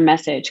message after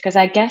message, because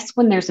I guess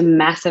when there's a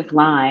massive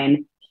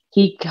line,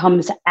 he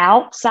comes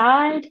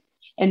outside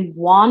and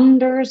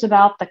wanders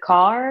about the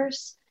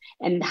cars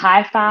and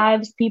high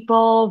fives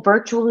people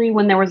virtually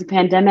when there was a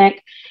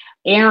pandemic.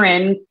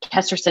 Aaron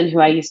Kesterson,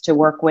 who I used to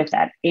work with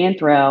at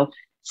Anthropology,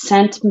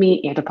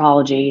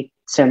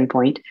 Stony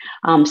Point,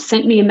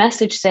 sent me a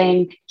message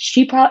saying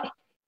she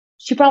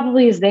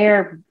probably is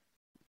there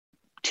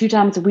 2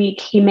 times a week.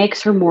 He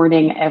makes her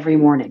morning every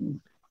morning.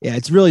 Yeah,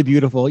 it's really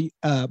beautiful.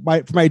 For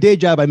my day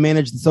job, I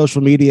manage the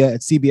social media at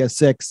CBS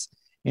 6.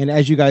 And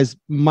as you guys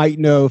might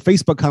know,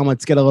 Facebook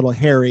comments get a little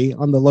hairy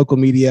on the local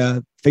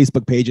media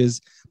Facebook pages.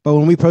 But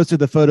when we posted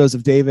the photos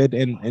of David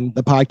and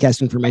the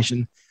podcast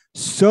information,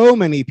 so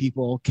many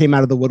people came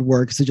out of the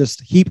woodworks to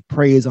just heap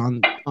praise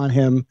on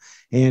him.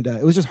 And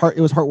it was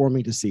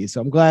heartwarming to see.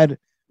 So I'm glad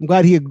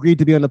he agreed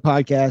to be on the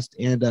podcast.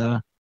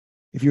 And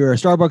if you're a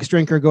Starbucks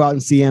drinker, go out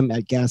and see him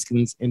at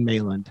Gaskins in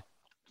Mayland.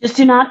 Just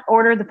do not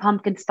order the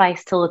pumpkin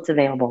spice till it's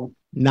available.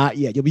 Not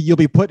yet. You'll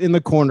be put in the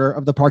corner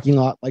of the parking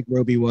lot like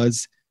Roby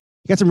was.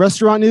 You got some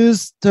restaurant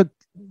news to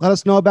let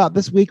us know about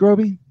this week,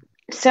 Roby?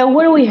 So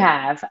what do we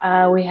have?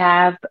 We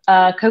have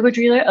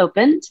Cocodrilo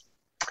opened.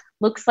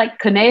 Looks like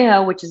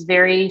Conejo, which is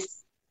very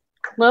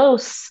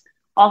close,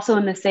 also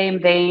in the same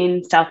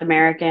vein, South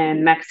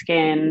American,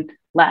 Mexican,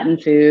 Latin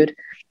food.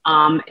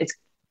 It's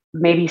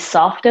maybe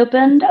soft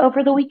opened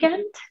over the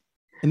weekend.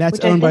 And that's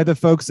owned by the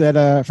folks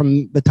at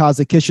from the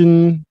Taza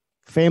Kitchen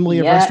family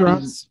of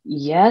restaurants?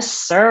 Yes,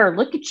 sir.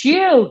 Look at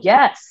you.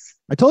 Yes.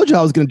 I told you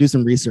I was going to do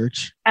some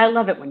research. I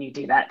love it when you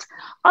do that.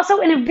 Also,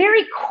 in a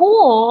very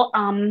cool,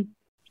 I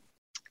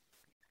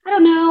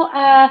don't know,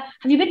 have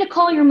you been to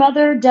Call Your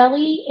Mother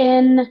Deli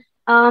in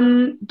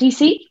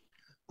DC?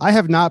 I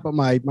have not, but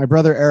my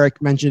brother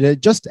Eric mentioned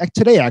it just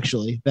today,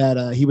 actually,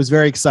 that he was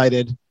very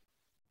excited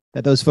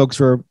that those folks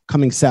were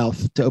coming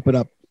south to open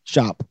up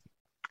shop.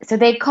 So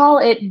they call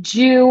it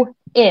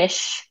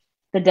Jew-ish,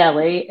 the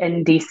deli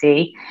in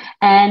DC.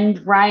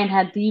 And Ryan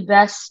had the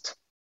best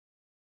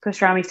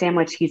pastrami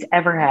sandwich he's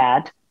ever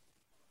had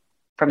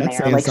from That's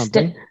there.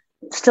 Like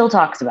still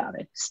talks about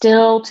it.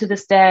 Still to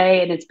this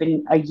day. And it's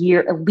been a year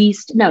at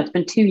least. No, it's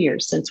been 2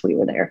 years since we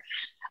were there.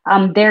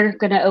 They're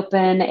going to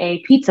open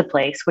a pizza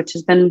place, which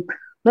has been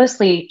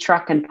mostly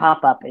truck and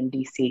pop-up in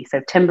DC.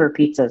 So Timber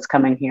Pizza is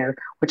coming here,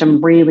 which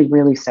I'm really,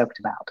 really stoked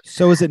about.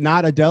 So is it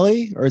not a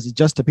deli or is it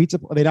just a pizza?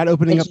 Are they not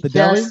opening up the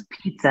deli? It's just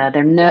pizza.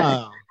 They're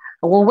no.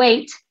 Oh. Well,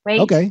 wait.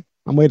 Okay.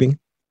 I'm waiting.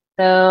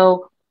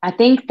 So I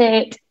think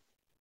that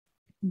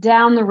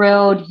down the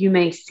road, you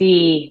may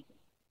see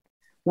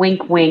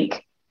wink,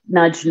 wink,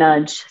 nudge,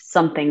 nudge,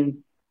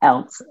 something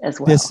else as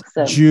well. This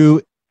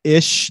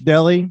Jew-ish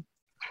deli?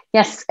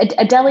 Yes.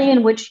 A deli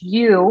in which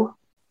you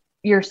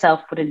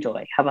yourself would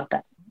enjoy. How about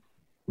that?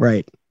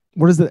 Right.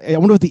 what is the? I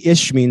wonder what the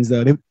ish means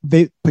though.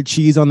 They put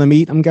cheese on the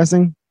meat. I'm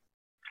guessing.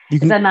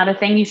 Is that not a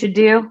thing you should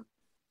do?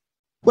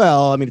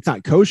 Well, I mean, it's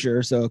not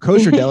kosher, so a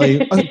kosher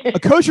deli, a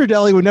kosher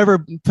deli would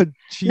never put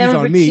cheese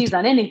on meat. Cheese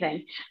on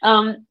anything.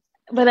 No,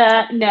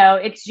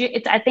 it's.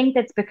 I think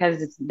that's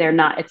because it's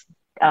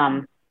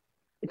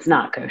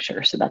not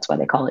kosher, so that's why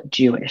they call it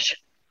Jewish.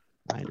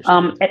 I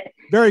understand.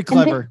 Very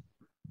clever.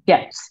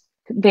 Yes,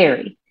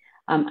 very.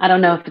 I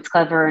don't know if it's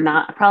clever or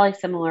not. Probably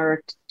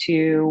similar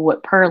to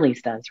what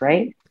Pearlie's does,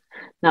 right?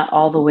 Not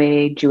all the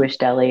way Jewish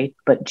deli,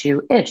 but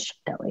Jewish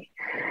deli.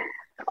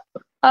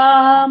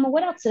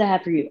 What else did I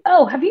have for you?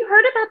 Oh, have you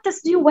heard about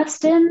this new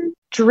West End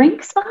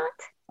drink spot?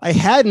 I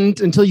hadn't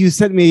until you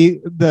sent me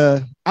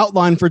the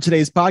outline for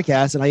today's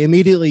podcast, and I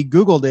immediately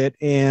Googled it.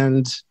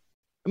 And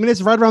I mean,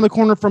 it's right around the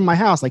corner from my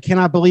house. I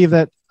cannot believe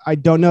that I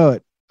don't know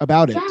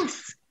about it.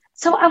 Yes.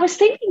 So I was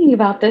thinking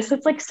about this.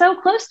 It's like so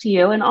close to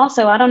you. And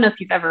also, I don't know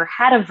if you've ever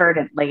had a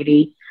Verdant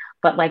Lady,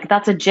 but like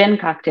that's a gin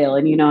cocktail.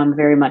 And I'm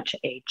very much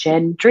a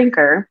gin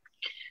drinker.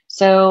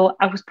 So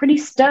I was pretty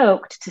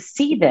stoked to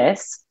see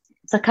this.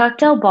 It's a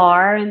cocktail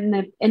bar, and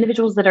the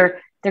individuals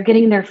they're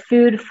getting their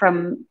food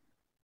from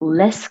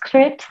Les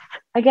Crêpes,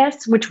 I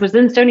guess, which was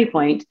in Stony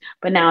Point,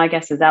 but now I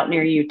guess is out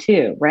near you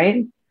too,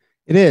 right?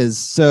 It is.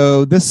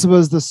 So this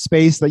was the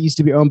space that used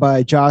to be owned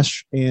by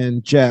Josh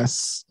and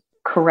Jess.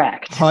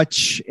 Correct.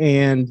 Hutch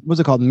and what's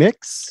it called?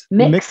 Mix,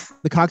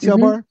 the cocktail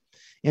Mm-hmm. bar.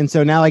 And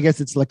so now I guess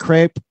it's La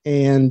Crêpe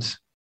and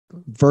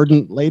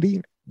Verdant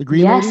Lady, the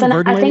green lady. Yes, and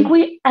Verdant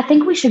lady? I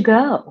think we should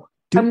go.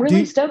 I'm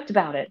really stoked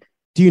about it.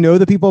 Do you know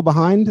the people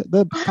behind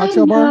the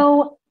cocktail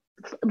bar?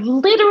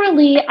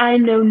 Literally, I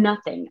know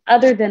nothing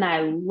other than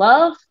I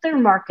love their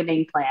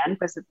marketing plan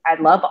because I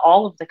love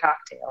all of the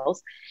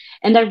cocktails.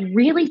 And I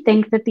really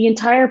think that the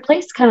entire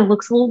place kind of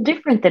looks a little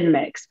different than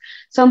Mix.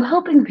 So I'm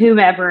hoping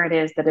whomever it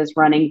is that is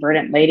running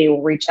Verdant Lady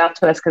will reach out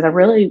to us because I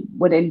really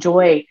would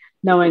enjoy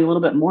knowing a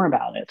little bit more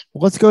about it.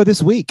 Well, let's go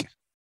this week.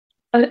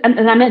 And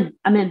I'm in.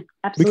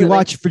 Absolutely. We can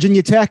watch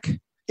Virginia Tech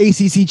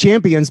ACC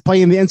champions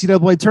play in the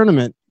NCAA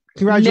tournament.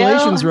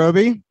 Congratulations,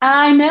 Roby.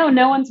 I know.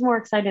 No one's more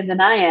excited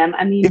than I am.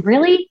 I mean,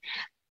 really?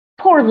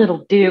 Poor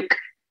little Duke.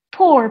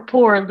 Poor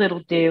little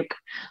Duke.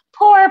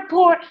 Poor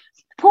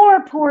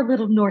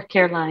little North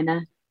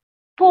Carolina.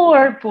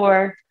 Poor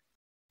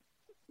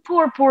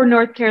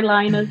North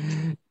Carolina.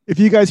 If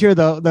you guys hear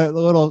the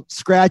little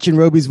scratch in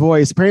Roby's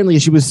voice, apparently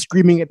she was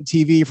screaming at the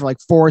TV for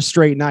like 4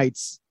 straight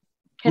nights,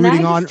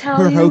 rooting on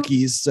her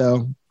Hokies.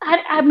 So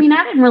I mean,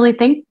 I didn't really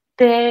think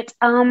that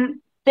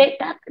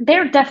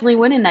they're definitely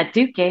winning that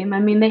Duke game.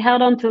 I mean, they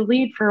held on to the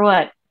lead for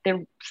what?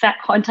 Their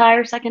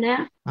entire second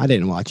half? I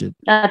didn't watch it.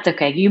 That's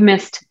okay. You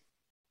missed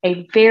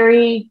a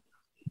very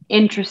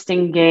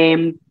interesting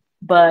game,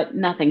 but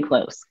nothing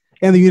close.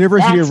 And the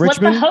University of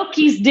Richmond? That's what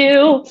the Hokies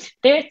do.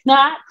 It's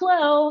not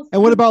close.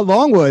 And what about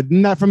Longwood?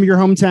 Isn't that from your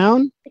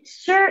hometown? It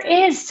sure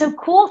is. So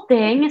cool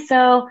thing.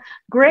 So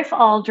Griff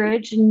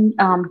Aldridge and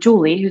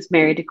Julie, who's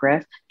married to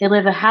Griff, they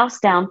live a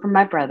house down from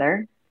my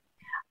brother.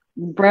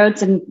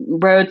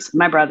 Rhodes,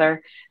 my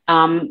brother,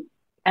 and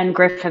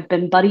Griff have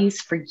been buddies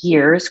for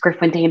years.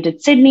 Griff went to Hampton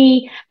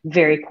Sydney.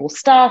 Very cool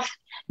stuff.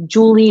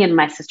 Julie and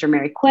my sister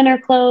Mary Quinn are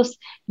close.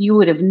 You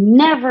would have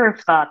never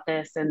thought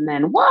this. And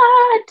then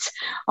what?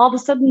 All of a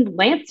sudden,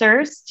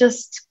 Lancers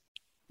just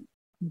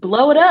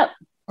blow it up.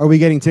 Are we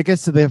getting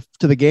tickets to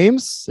the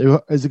games?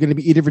 Is it going to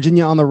be Edith,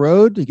 Virginia on the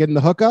road? Are you getting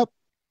the hookup?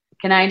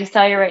 Can I just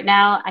tell you right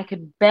now, I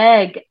could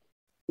beg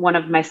one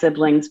of my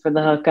siblings for the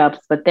hookups,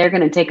 but they're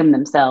going to take them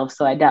themselves.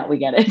 So I doubt we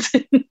get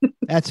it.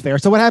 That's fair.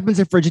 So what happens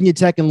if Virginia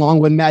Tech and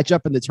Longwood match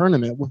up in the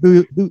tournament?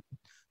 Who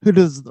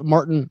does the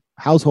Martin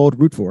household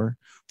root for?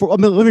 Let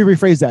me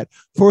rephrase that.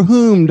 For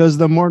whom does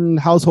the Martin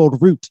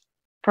household root?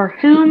 For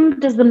whom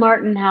does the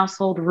Martin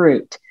household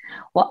root?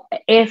 Well,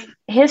 if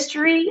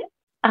history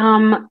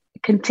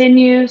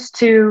continues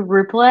to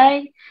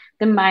replay,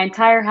 then my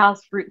entire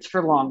house roots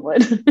for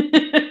Longwood.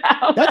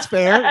 That's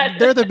fair.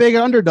 They're the big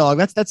underdog.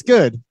 That's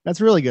good.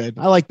 That's really good.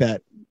 I like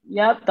that.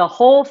 Yep, the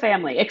whole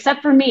family,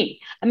 except for me.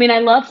 I mean, I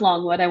love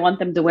Longwood. I want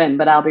them to win,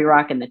 but I'll be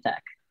rocking the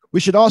Tech. We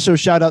should also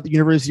shout out the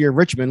University of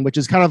Richmond, which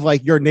is kind of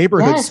like your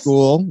neighborhood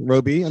school,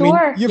 Roby. Sure.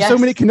 I mean, you have so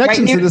many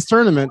connections to this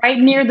tournament. Right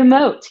near the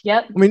moat.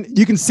 Yep. I mean,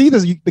 you can see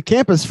the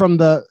campus from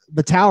the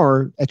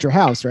tower at your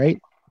house,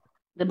 right?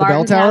 The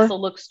Martin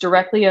Castle looks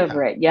directly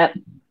over it. Yep.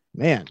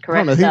 Man,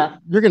 correct stuff.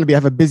 You're going to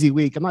have a busy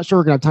week. I'm not sure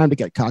we're going to have time to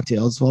get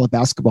cocktails for all the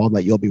basketball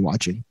that you'll be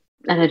watching.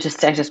 And I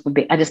just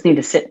need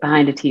to sit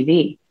behind a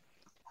TV.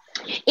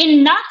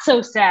 In not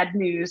so sad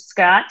news,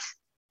 Scott.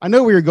 I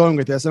know where you're going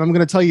with this, and I'm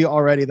going to tell you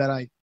already that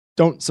I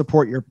don't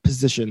support your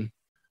position.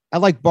 I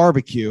like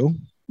barbecue.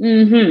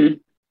 Mm-hmm.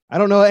 I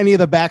don't know any of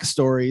the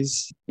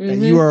backstories that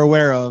you are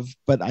aware of,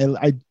 but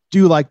I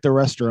do like the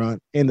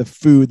restaurant and the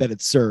food that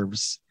it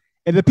serves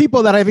and the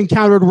people that I've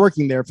encountered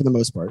working there for the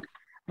most part.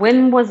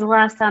 When was the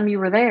last time you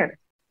were there?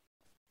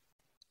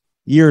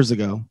 Years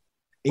ago.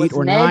 8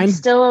 or 9.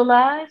 Still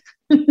alive?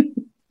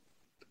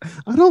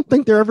 I don't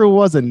think there ever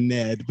was a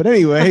Ned, but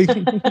anyway,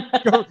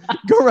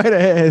 go right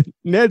ahead.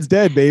 Ned's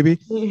dead, baby.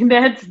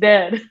 Ned's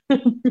dead.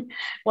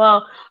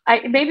 Well,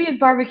 maybe his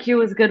barbecue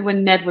was good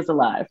when Ned was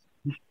alive.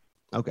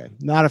 Okay,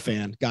 not a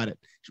fan. Got it.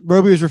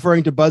 Roby was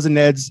referring to Buzz and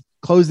Ned's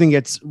closing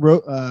its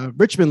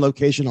Richmond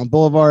location on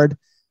Boulevard.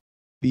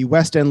 The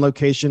West End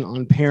location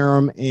on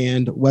Parham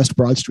and West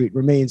Broad Street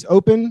remains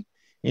open.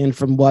 And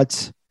from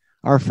what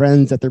our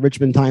friends at the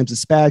Richmond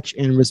Times-Dispatch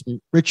and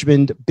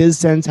Richmond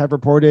BizSense have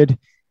reported,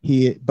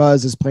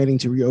 Buzz is planning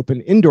to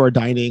reopen indoor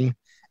dining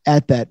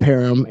at that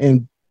Parham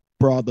and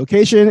Broad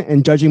location.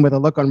 And judging by the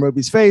look on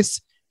Roby's face,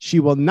 she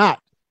will not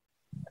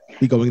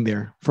be going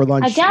there for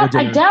lunch.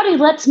 I doubt he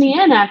lets me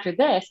in after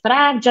this, but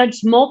I have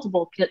judged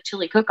multiple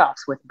chili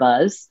cook-offs with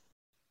Buzz.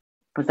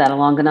 Was that a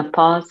long enough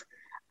pause?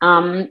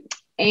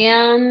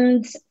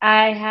 And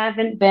I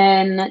haven't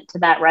been to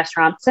that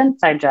restaurant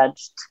since I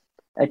judged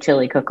a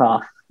chili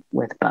cook-off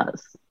with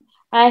Buzz.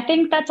 I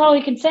think that's all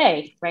we can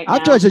say right now.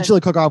 I'll judge a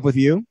chili cook-off with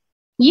you.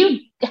 You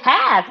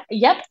have.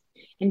 Yep.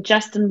 And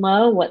Justin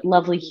Lowe, what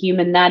lovely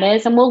human that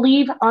is. And we'll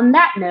leave on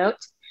that note.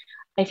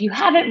 If you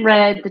haven't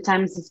read the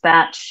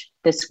Times-Dispatch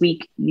this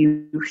week,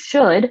 you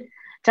should.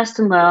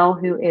 Justin Lowe,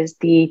 who is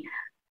the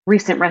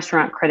recent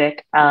restaurant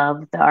critic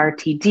of the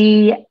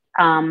RTD,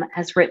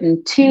 has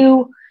written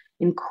 2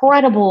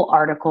 incredible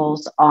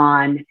articles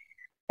on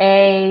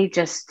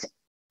just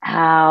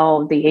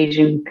how the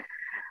Asian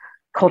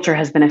culture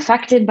has been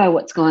affected by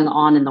what's going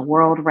on in the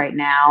world right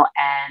now,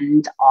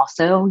 and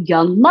also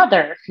Young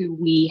Mother, who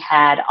we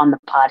had on the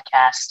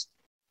podcast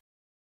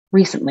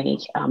recently,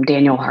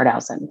 Daniel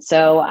Hardhausen.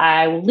 So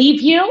I will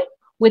leave you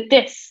with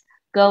this.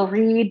 Go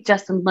read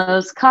Justin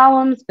Lowe's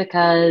columns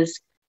because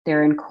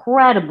they're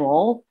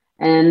incredible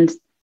and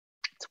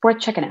it's worth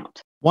checking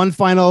out. One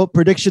final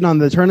prediction on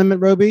the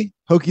tournament, Roby.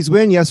 Hokies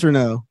win, yes or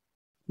no?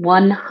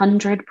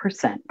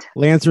 100%.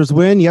 Lancers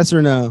win, yes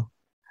or no?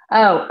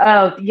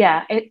 Oh,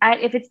 yeah.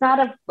 If it's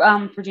not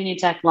a Virginia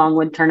Tech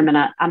Longwood tournament,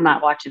 I'm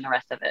not watching the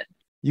rest of it.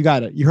 You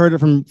got it. You heard it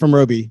from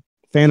Roby,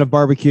 fan of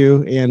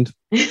barbecue and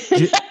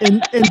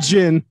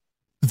gin.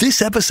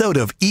 This episode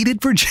of Eat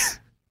It Virginia?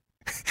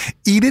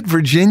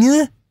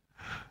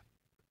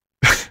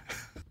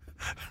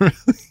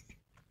 Really?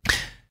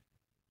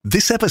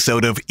 This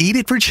episode of Eat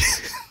It Virginia?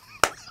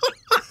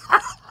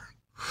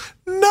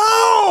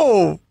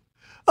 No!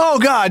 Oh,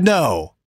 God, no.